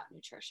read about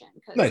nutrition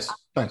because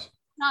Nice.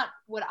 not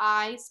what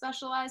I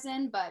specialize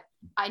in, but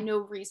I know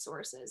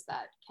resources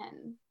that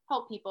can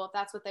help people if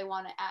that's what they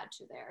want to add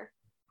to their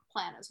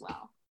plan as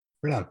well.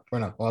 We're not.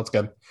 Well, that's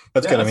good.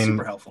 That's good. I mean,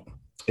 super helpful.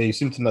 you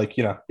seem to like,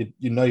 you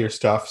know your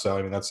stuff. So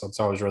I mean, that's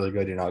always really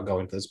good. You're not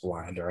going to this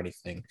blind or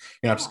anything.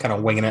 You're not just kind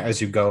of winging it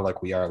as you go,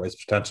 like we are at Waste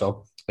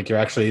Potential. Like you're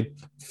actually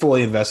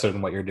fully invested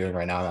in what you're doing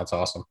right now. And that's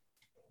awesome.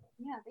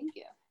 Yeah, thank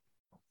you.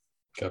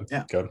 Good.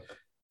 Yeah. Good.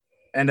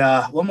 And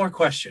one more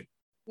question.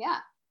 Yeah.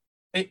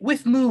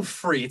 With Move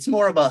Free, it's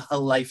more of a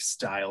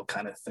lifestyle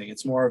kind of thing.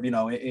 It's more of,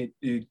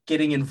 it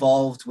getting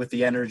involved with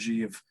the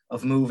energy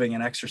of moving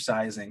and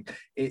exercising.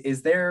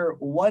 Is there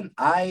one?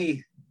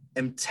 I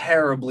am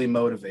terribly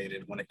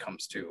motivated when it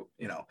comes to,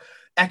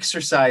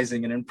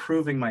 exercising and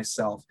improving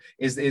myself.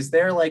 Is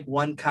there like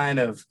one kind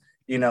of,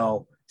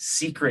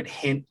 secret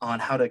hint on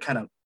how to kind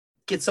of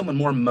get someone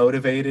more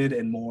motivated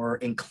and more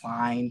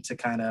inclined to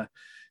kind of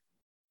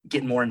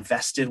get more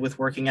invested with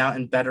working out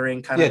and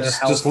bettering kind of their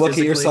health? Just look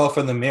physically? at yourself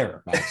in the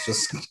mirror, Max.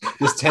 Just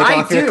take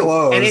off your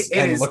clothes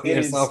and look at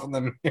yourself in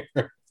the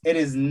mirror. It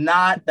is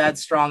not that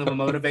strong of a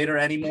motivator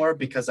anymore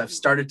because I've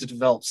started to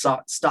develop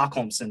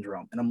Stockholm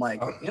syndrome, and I'm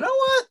like, you know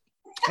what?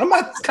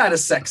 It's kind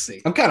of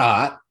sexy. I'm kind of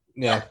hot.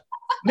 Yeah.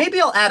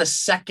 Maybe I'll add a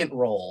second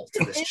roll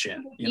to this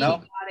chin.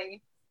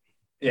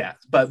 Yeah,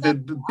 but the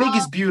big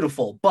is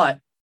beautiful,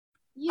 but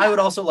I would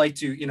also like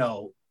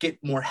to, get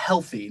more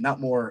healthy, not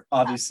more,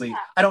 obviously. Yeah.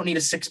 I don't need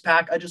a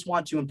 6-pack. I just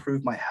want to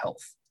improve my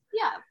health.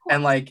 Yeah, of course.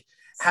 And like,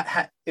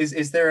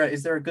 is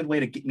there a good way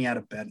to get me out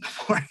of bed in the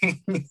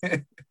morning?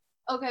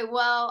 Okay,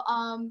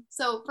 well,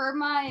 so for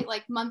my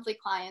like monthly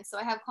clients, so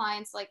I have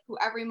clients like who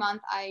every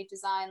month I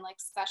design like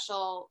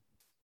special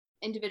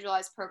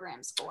individualized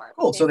programs for.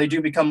 Cool. So they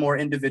do become more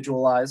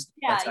individualized.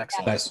 Yeah, that's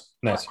excellent.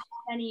 Nice.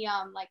 Any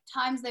like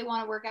times they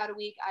want to work out a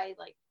week, I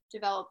like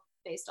develop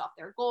based off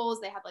their goals.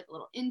 They have like a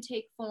little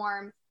intake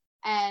form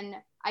and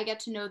I get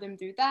to know them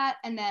through that.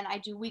 And then I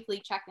do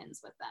weekly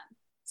check-ins with them.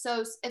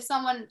 So if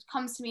someone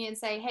comes to me and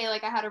say, hey,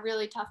 like I had a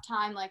really tough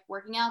time like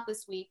working out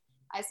this week,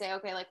 I say,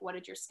 okay, like what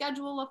did your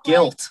schedule look like?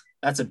 Guilt.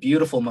 That's a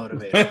beautiful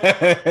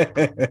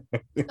motivator.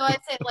 So I'd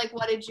say like,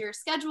 what did your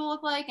schedule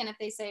look like? And if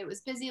they say it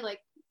was busy, like,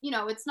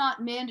 it's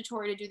not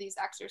mandatory to do these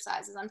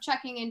exercises. I'm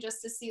checking in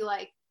just to see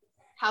like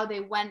how they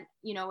went,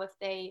 if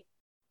they,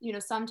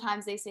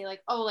 sometimes they say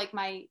like, oh, like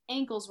my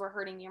ankles were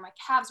hurting me or my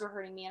calves were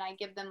hurting me. And I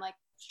give them like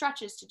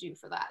stretches to do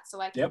for that. So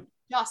I can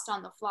adjust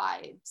on the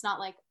fly. It's not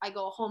like I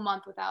go a whole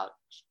month without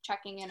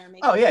checking in or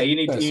making. Oh yeah. You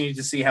need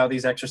to see how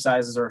these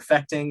exercises are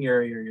affecting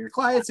your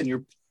clients and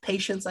your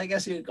patients, I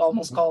guess you'd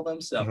almost call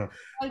them. So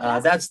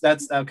that's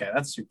okay.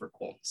 That's super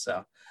cool.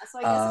 So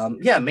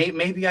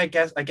maybe I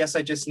guess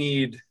I just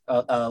need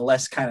a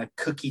less kind of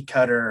cookie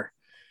cutter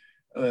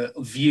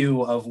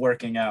view of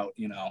working out.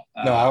 No,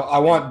 I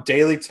want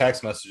daily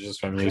text messages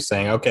from you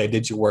saying, okay,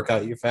 did you work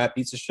out, you fat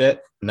piece of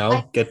shit?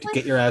 No,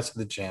 get your ass to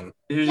the gym.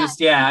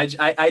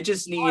 I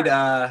just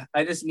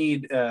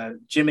need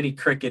Jiminy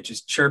Cricket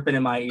just chirping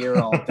in my ear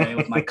all day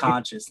with my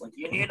conscience like,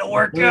 you need to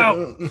work out.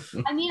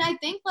 I mean, I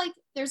think like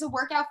there's a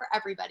workout for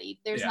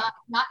everybody. There's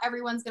not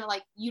everyone's gonna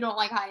like, you don't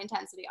like high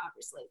intensity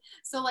obviously,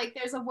 so like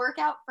there's a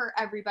workout for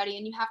everybody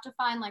and you have to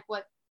find like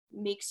what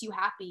makes you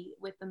happy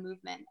with the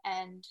movement,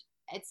 and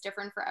it's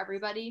different for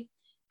everybody.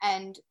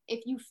 And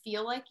if you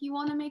feel like you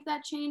want to make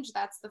that change,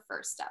 that's the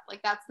first step.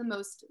 Like that's the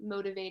most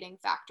motivating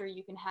factor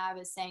you can have,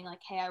 is saying like,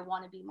 hey, I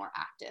want to be more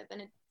active.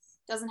 And it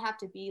doesn't have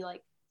to be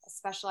like a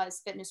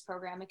specialized fitness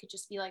program. It could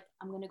just be like,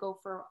 I'm going to go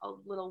for a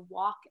little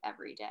walk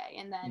every day.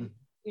 And then,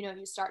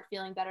 you start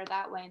feeling better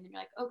that way. And then you're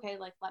like, okay,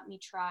 like, let me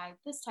try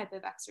this type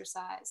of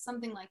exercise,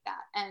 something like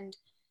that. And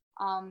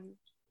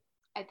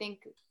I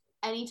think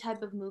any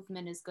type of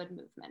movement is good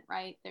movement,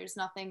 right? There's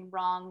nothing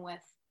wrong with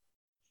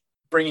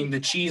bringing the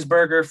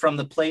cheeseburger from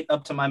the plate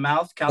up to my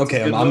mouth.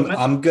 Okay,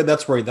 I'm good.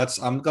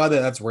 I'm glad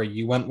that's where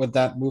you went with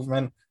that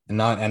movement. and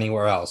not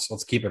anywhere else.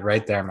 Let's keep it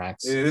right there,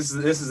 Max. This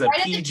is a Right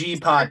at the PG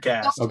cheeseburger.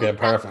 podcast. Don't Okay,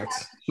 look at perfect.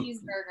 the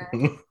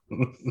cheeseburger.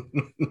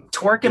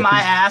 Twerking my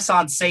ass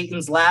on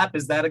Satan's lap,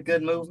 is that a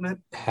good movement?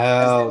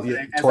 Hell,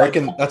 yeah.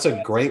 Twerking. That's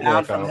a great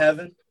Down from workout.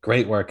 heaven.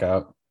 Great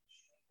workout.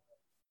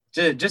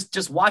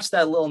 Just watch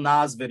that Lil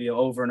Nas video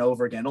over and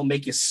over again. It'll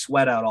make you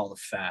sweat out all the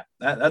fat.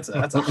 That's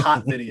a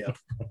hot video.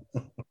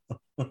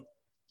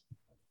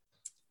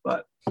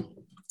 But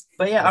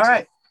yeah, all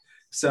right.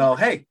 So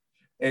hey,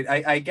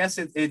 I guess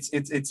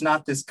it's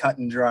not this cut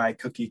and dry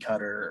cookie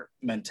cutter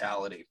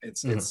mentality.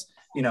 It's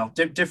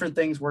different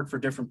things work for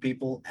different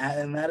people,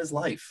 and that is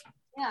life.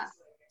 Yeah.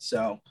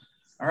 So,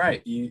 all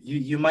right,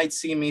 you might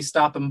see me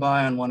stopping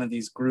by on one of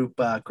these group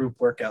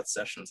workout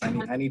sessions.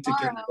 I need to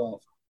get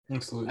involved.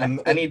 Absolutely.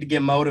 I need to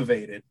get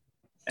motivated,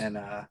 and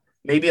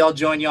maybe I'll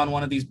join you on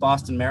one of these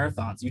Boston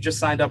marathons. You just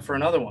signed up for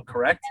another one,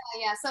 correct?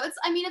 Yeah. So it's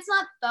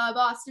not the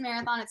Boston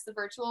Marathon, it's the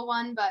virtual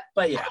one, but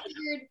yeah, I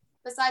figured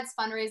besides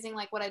fundraising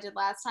like what I did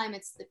last time,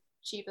 it's the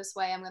cheapest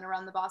way I'm going to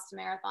run the Boston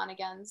Marathon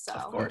again. So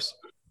of course.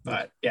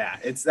 But yeah,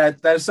 it's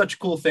that is such a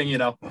cool thing,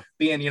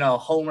 being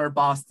Homer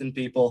Boston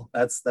people.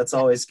 That's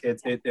always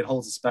it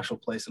holds a special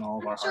place in all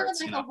of our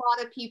hearts. A lot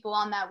of people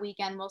on that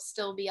weekend will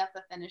still be at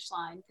the finish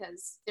line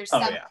because there's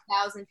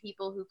 7,000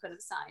 people who could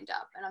have signed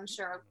up, and I'm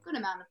sure a good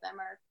amount of them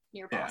are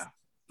near Boston.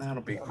 Yeah,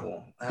 that'll be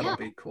cool. That'll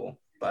be cool.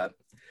 But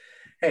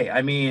hey,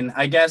 I mean,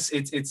 I guess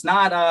it's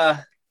not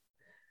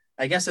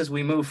I guess as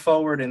we move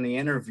forward in the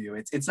interview,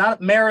 it's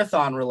not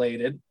marathon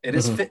related. It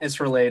is fitness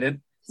related.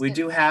 We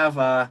do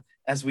have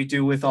as we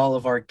do with all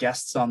of our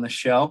guests on the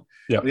show,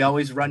 we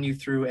always run you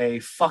through a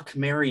fuck,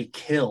 marry,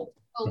 kill.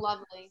 Oh,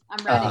 lovely.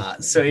 I'm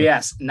ready. So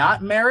yes,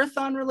 not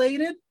marathon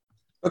related,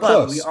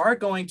 but we are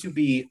going to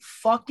be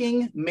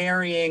fucking,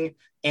 marrying,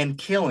 and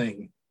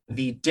killing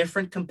the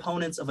different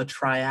components of a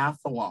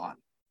triathlon.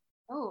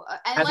 Oh,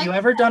 have you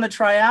ever done a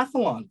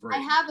triathlon, Brie? I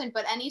haven't,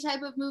 but any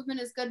type of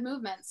movement is good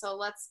movement. So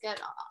let's get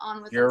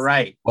on with it. You're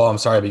right. Well, I'm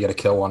sorry, but you got to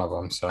kill one of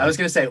them. So I was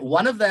going to say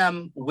one of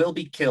them will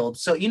be killed.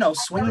 So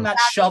swinging that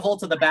shovel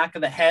to the back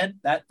of the head,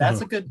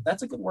 that's a good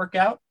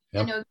workout.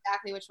 I know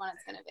exactly which one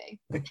it's going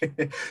to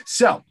be.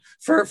 So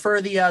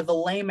for the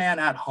layman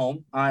at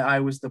home, I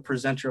was the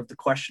presenter of the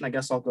question. I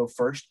guess I'll go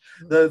first.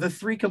 The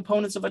three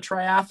components of a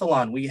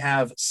triathlon: we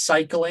have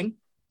cycling,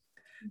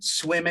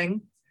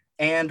 swimming,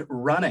 and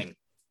running.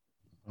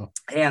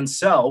 And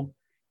so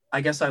I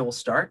guess I will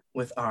start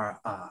with our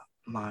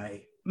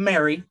my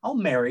marry. I'll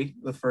marry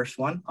the first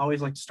one. I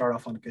always like to start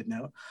off on a good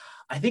note.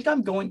 I think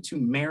I'm going to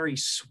marry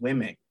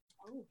swimming.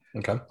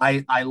 Okay.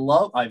 I've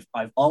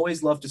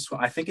always loved to swim.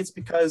 I think it's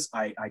because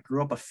I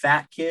grew up a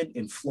fat kid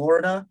in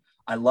Florida.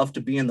 I love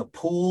to be in the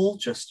pool,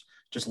 just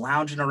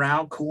lounging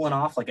around, cooling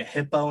off like a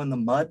hippo in the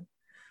mud.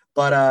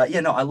 But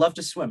I love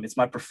to swim. It's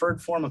my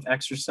preferred form of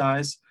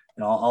exercise.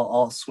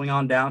 I'll swing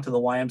on down to the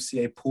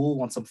YMCA pool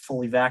once I'm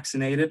fully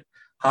vaccinated,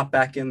 hop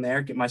back in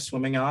there, get my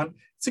swimming on.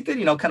 It's a good,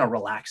 kind of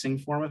relaxing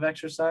form of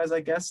exercise, I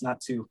guess, not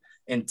too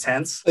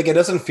intense. Like, it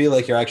doesn't feel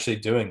like you're actually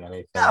doing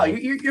anything. No,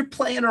 you're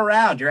playing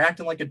around. You're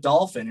acting like a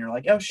dolphin. You're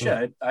like, oh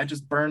shit, I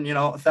just burned,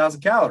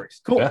 1,000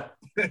 calories. Cool. Yeah.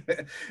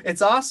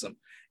 It's awesome.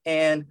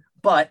 And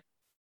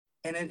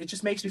it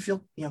just makes me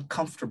feel,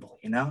 comfortable,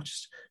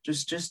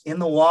 just in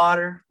the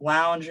water,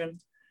 lounging.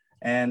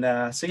 And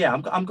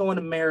I'm going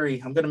to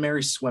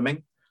marry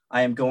swimming.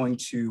 I'm going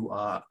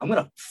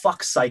to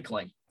fuck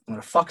cycling. I'm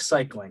going to fuck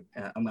cycling.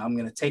 I'm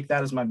going to take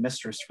that as my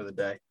mistress for the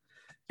day.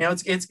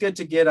 It's good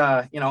to get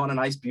on a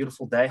nice,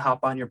 beautiful day,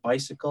 hop on your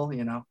bicycle,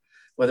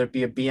 whether it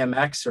be a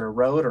BMX or a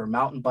road or a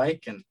mountain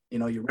bike, and,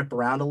 you rip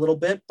around a little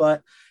bit,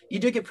 but you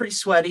do get pretty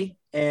sweaty.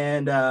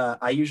 And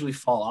I usually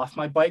fall off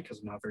my bike because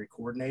I'm not very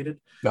coordinated.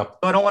 No.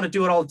 So I don't want to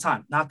do it all the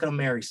time. Not going to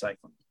marry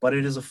cycling, but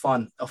it is a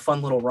fun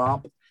little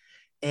romp.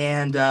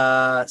 And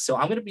so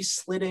I'm going to be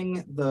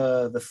slitting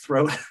the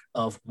throat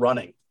of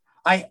running.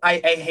 I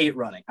hate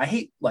running. I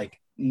hate like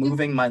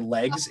moving my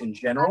legs in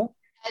general.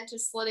 Head to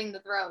slitting the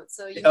throat.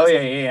 So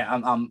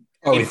I'm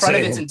in front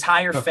of its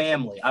entire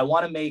family. I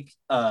want to make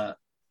a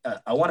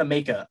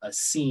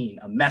scene,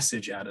 a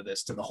message out of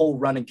this to the whole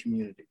running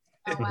community.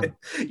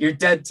 You're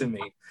dead to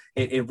me.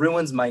 It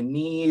ruins my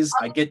knees.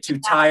 I get too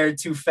tired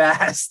too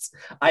fast.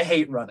 I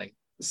hate running.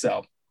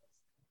 So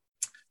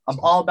I'm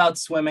all about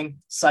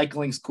swimming.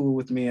 Cycling's cool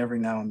with me every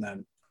now and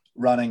then.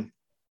 Running,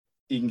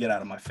 you can get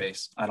out of my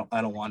face. I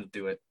don't want to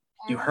do it.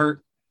 You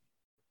hurt.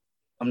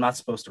 I'm not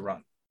supposed to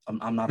run.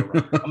 I'm not a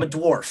runner. I'm a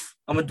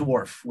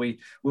dwarf. We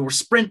were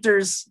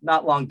sprinters,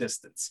 not long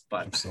distance.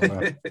 But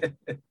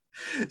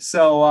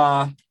so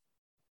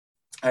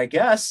I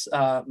guess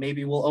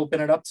maybe we'll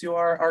open it up to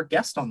our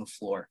guest on the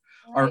floor,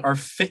 our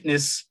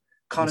fitness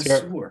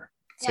connoisseur.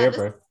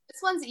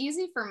 This one's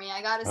easy for me,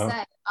 I gotta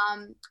say.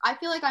 I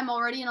feel like I'm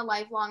already in a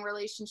lifelong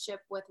relationship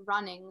with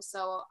running,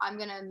 so I'm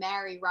gonna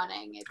marry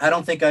running. I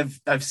don't think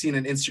I've seen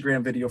an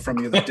Instagram video from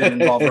you that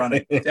didn't involve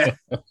running.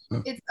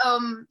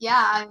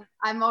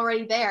 I'm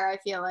already there. I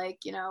feel like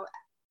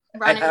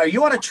running. Are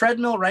you on a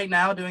treadmill right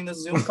now doing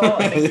this Zoom call?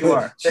 I think you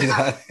are.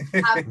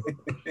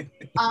 Absolutely.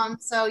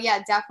 So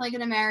yeah, definitely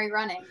gonna marry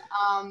running.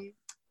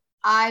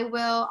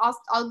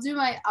 I'll do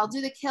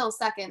the kill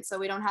second so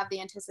we don't have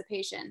the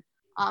anticipation.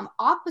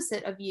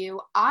 Opposite of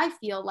you, I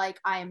feel like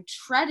I am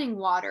treading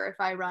water if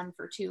I run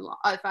for too long,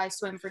 if I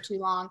swim for too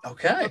long.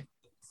 Okay.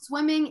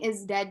 Swimming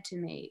is dead to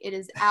me. It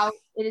is out.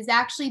 It is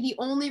actually the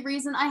only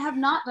reason I have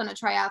not done a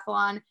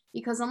triathlon,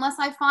 because unless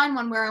I find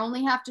one where I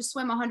only have to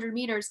swim 100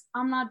 meters,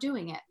 I'm not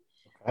doing it.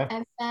 Okay.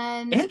 And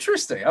then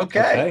Interesting.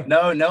 Okay.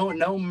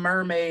 No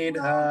mermaid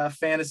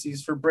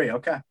fantasies for Brie.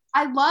 Okay.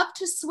 I love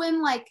to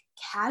swim like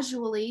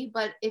casually,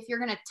 but if you're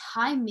gonna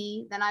time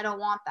me, then I don't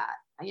want that.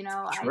 You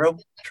know, True.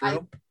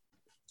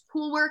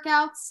 Pool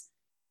workouts,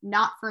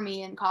 not for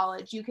me in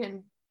college. You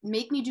can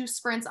make me do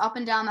sprints up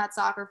and down that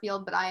soccer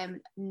field, but I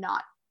am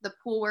not. The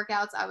pool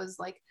workouts, I was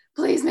like,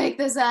 please make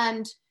this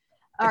end.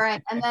 All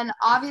right. And then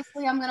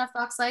obviously I'm going to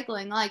fuck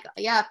cycling. Like,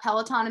 yeah,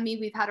 Peloton and me,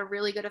 we've had a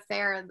really good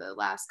affair in the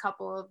last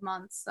couple of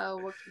months. So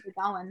we'll keep it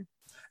going.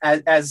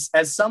 As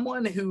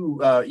someone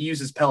who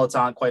uses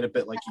Peloton quite a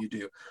bit like you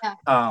do,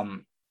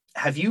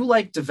 have you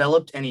like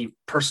developed any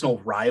personal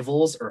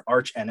rivals or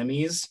arch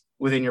enemies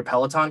within your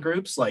Peloton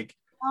groups? Like,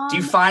 do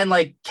you find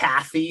like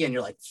Kathy and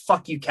you're like,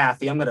 fuck you,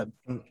 Kathy, I'm going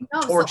to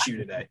torch you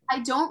today? I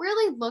don't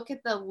really look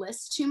at the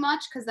list too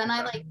much, because then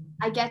I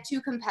get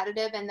too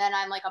competitive and then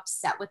I'm like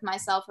upset with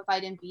myself if I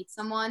didn't beat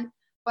someone.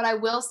 But I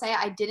will say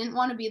I didn't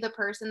want to be the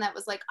person that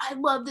was like, I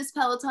love this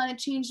Peloton, it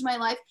changed my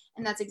life.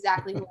 And that's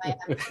exactly who I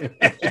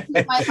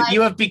am. You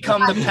have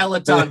become the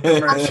Peloton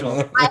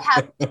commercial.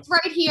 It's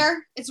right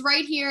here. It's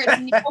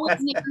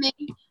always near me.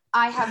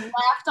 I have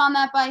laughed on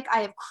that bike. I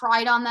have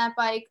cried on that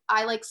bike.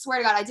 I like swear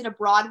to God, I did a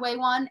Broadway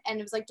one and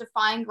it was like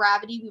Defying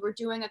Gravity. We were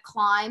doing a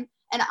climb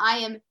and I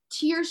am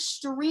tears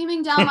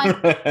streaming down my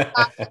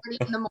face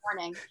in the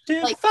morning.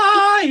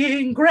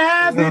 Defying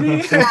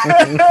gravity.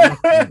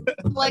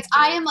 Like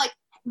I am like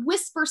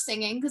whisper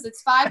singing because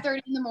it's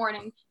 5:30 in the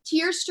morning,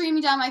 tears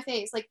streaming down my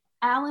face. Like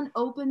Alan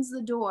opens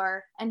the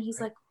door and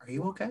he's like, "Are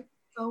you okay?"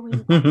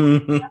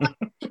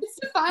 It's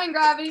Defying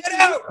Gravity. Get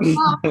out!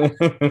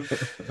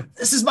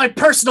 This is my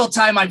personal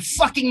time. I'm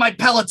fucking my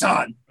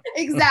Peloton.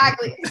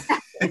 Exactly.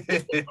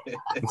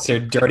 It's your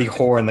dirty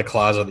whore in the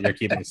closet that you're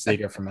keeping a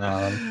secret from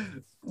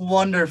Alan.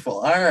 Wonderful.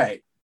 All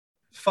right.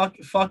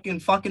 Fucking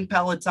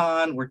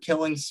Peloton. We're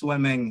killing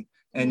swimming,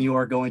 and you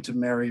are going to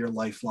marry your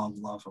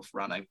lifelong love of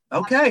running.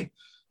 Okay.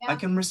 Yeah. I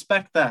can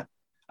respect that.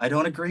 I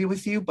don't agree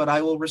with you, but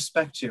I will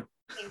respect you.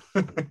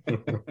 All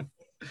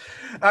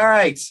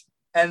right.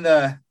 And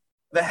the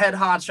head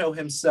honcho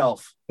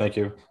himself. Thank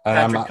you.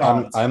 I'm not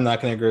going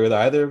to agree with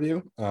either of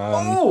you.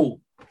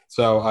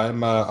 So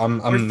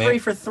I'm 3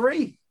 for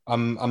 3.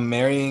 I'm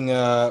marrying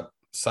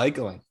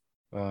cycling.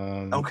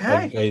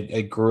 Okay.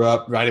 I grew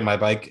up riding my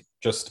bike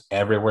just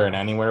everywhere and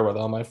anywhere with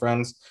all my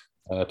friends.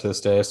 To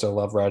this day, I still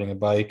love riding a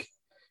bike.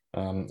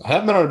 I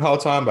haven't been on a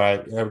Peloton,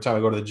 but every time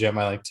I go to the gym,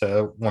 I like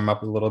to warm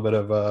up with a little bit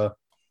of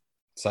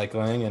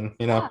cycling, and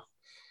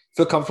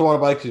feel comfortable on a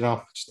bike.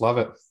 Just love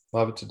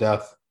it to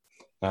death.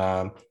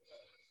 I'm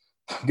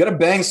gonna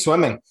bang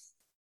swimming.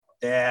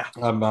 Yeah,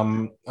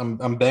 I'm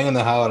banging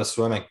the hell out of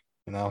swimming.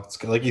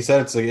 It's like you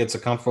said, it's a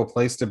comfortable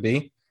place to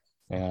be.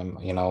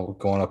 Going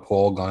to a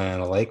pool, going in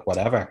a lake,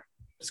 whatever.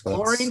 Does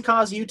chlorine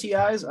cause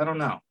UTIs? I don't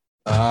know.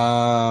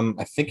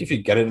 I think if you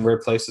get it in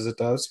weird places, it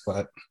does.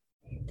 But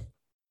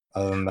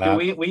other than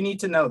that, we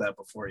need to know that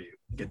before you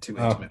get too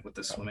intimate with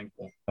the swimming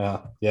pool.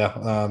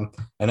 Yeah.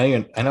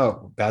 I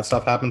know bad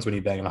stuff happens when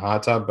you bang in a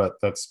hot tub, but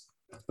that's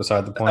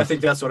beside the point. I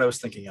think that's what I was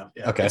thinking of.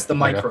 Yeah. Okay. It's the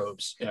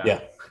microbes. Yeah.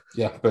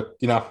 But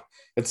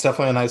it's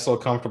definitely a nice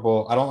little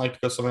comfortable. I don't like to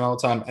go swimming all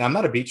the time, and I'm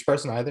not a beach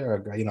person either. I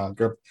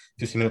grew up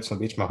 15 minutes from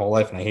the beach my whole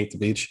life, and I hate the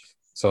beach.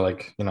 So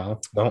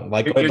don't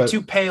like it. You're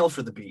too pale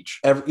for the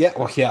beach.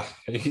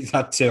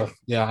 That too.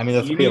 Yeah, I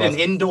mean, you need an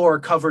indoor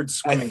covered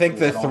swimming. I think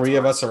the three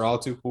of us are all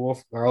too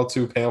cool. We're all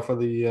too pale for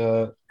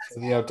the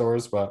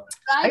outdoors, but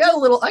I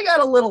got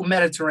a little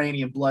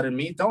Mediterranean blood in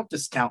me. Don't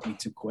discount me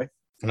too quick.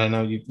 And I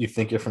know you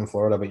think you're from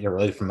Florida, but you're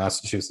really from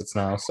Massachusetts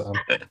now. So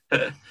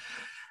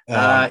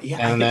I think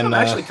I'm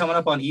actually coming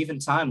up on even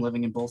time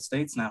living in both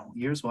states now,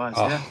 years wise.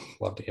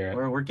 Love to hear it.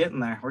 We're getting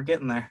there.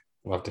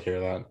 Love to hear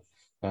that.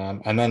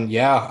 And then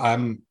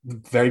I'm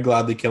very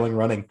gladly killing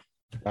running.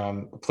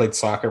 Played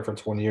soccer for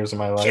 20 years of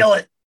my life. Kill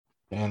it.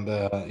 And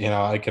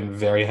I can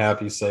very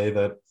happy say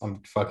that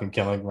I'm fucking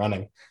killing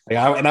running.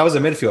 I was a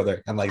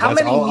midfielder, and how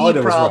many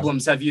knee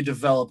problems have you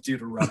developed due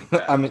to running?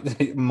 I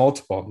mean,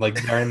 multiple,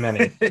 very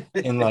many.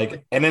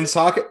 And in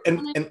soccer,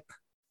 and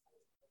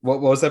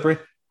what was that, Brie?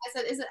 I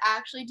said, is it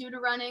actually due to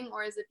running,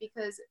 or is it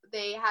because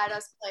they had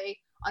us play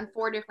on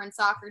 4 different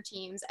soccer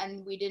teams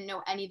and we didn't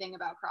know anything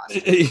about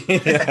CrossFit?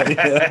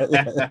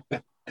 Yeah.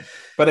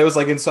 But it was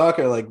in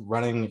soccer,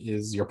 running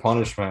is your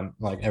punishment.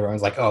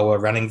 Everyone's like, oh, well,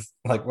 running's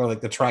we're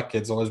the track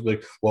kids always be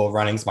like, well,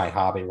 running's my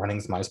hobby,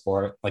 running's my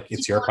sport.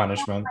 It's your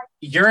punishment.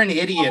 You're an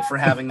idiot for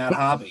having that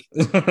hobby.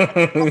 All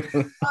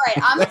right,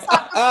 I'm a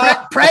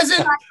soccer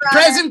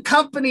present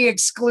company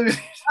excluded.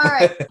 All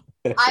right.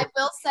 I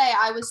will say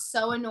I was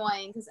so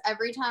annoying because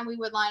every time we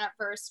would line up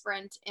for a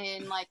sprint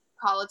in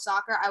college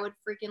soccer, I would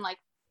freaking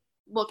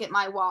look at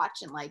my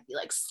watch and like be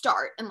like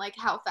start and like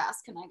how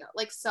fast can I go?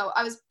 Like so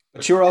I was.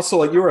 But you were also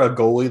like you were a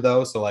goalie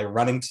though, so like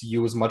running to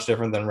you was much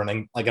different than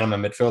running like I'm a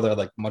midfielder,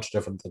 like much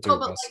different than two of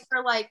But us. like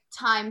for like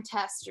time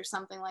test or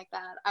something like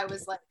that, I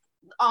was like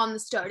on the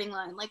starting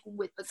line, like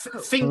with the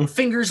coach.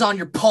 Fingers on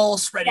your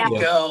pulse, ready to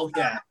Yeah. go.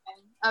 Yeah.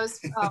 I was,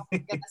 oh my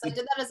goodness. I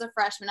did that as a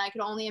freshman. I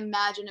could only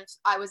imagine if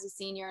I was a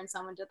senior and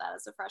someone did that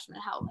as a freshman,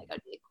 how like I'd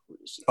be like, who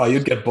does she? Oh,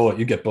 you'd get bullied.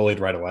 You get bullied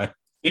right away.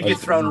 You'd Like,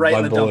 get thrown right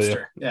in the bully you.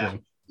 dumpster. Yeah.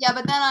 Yeah,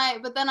 but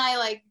then I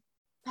like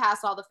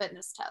passed all the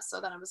fitness tests, so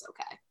then I was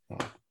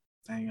okay.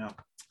 There you go.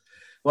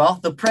 Well,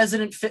 the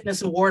President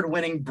Fitness Award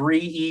winning Bree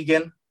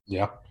Egan,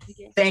 Yeah.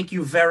 thank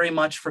you very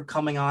much for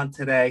coming on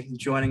today and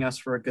joining us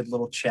for a good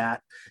little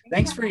chat.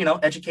 Thanks for,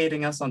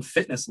 educating us on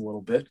fitness a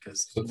little bit,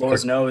 because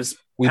Lord knows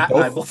We Pat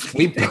and I both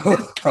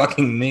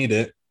fucking need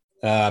it.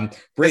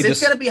 Bree, it's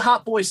just, going to be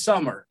Hot Boy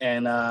Summer,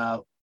 and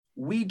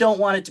we don't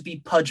want it to be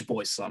Pudge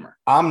Boy Summer.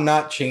 I'm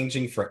not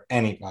changing for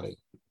anybody.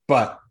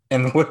 But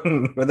and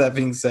with that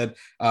being said,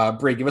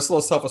 Bree, give us a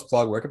little selfless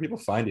plug. Where can people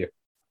find you?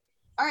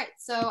 All right,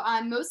 so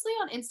I'm mostly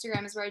on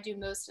Instagram is where I do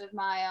most of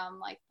my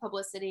like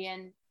publicity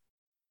and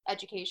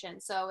education.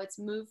 So it's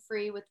Move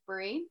Free with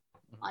Bree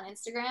on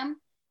Instagram,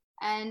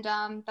 and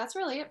that's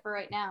really it for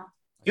right now.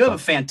 You have a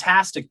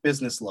fantastic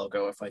business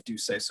logo, if I do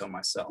say so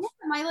myself.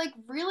 Yeah, my like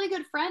really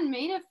good friend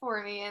made it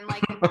for me, and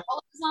like the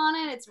colors on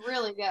it, it's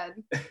really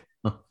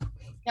good.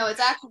 No,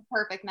 it's actually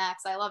perfect,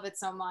 Max. I love it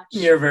so much.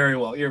 You're very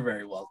well. You're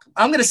very welcome.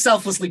 I'm going to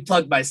selflessly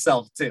plug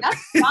myself too.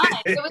 That's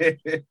fine.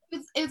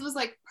 It was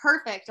like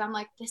perfect. I'm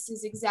like, this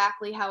is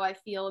exactly how I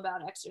feel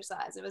about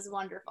exercise. It was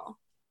wonderful.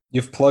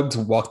 You've plugged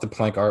Walk the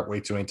Plank art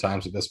way too many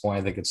times at this point.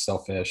 I think it's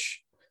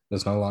selfish.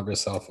 There's no longer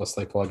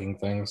selflessly plugging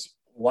things.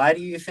 Why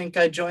do you think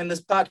I joined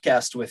this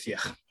podcast with you?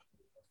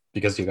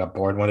 Because you got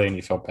bored one day and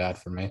you felt bad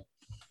for me.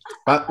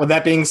 But with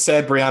that being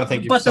said, Brianna,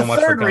 thank you so much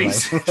for coming.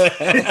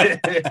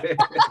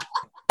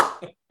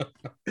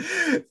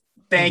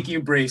 Thank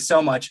you, Bree,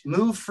 so much.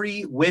 Move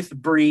Free with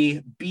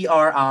Bree,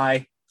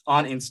 BRI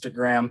on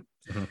Instagram.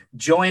 Mhm.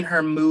 Join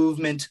her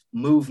movement,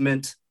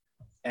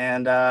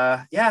 and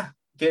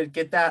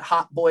get that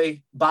hot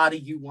boy body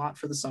you want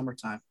for the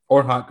summertime,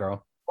 Or hot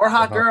girl. or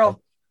hot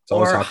girl, It's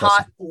always or hot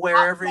hot girl.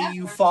 wherever Hot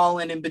you pepper. fall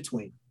in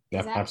between. Yeah,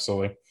 Exactly.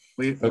 absolutely.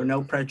 We're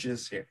no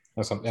prejudice here.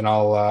 Awesome. And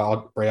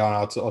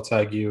Brianna, I'll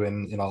tag you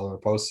in all of our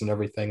posts and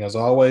everything as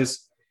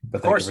always.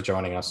 But thank you course. for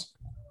joining us.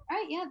 All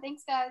right, yeah,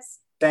 thanks, guys.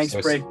 Thanks,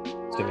 So Bree.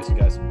 Stay with you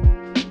guys.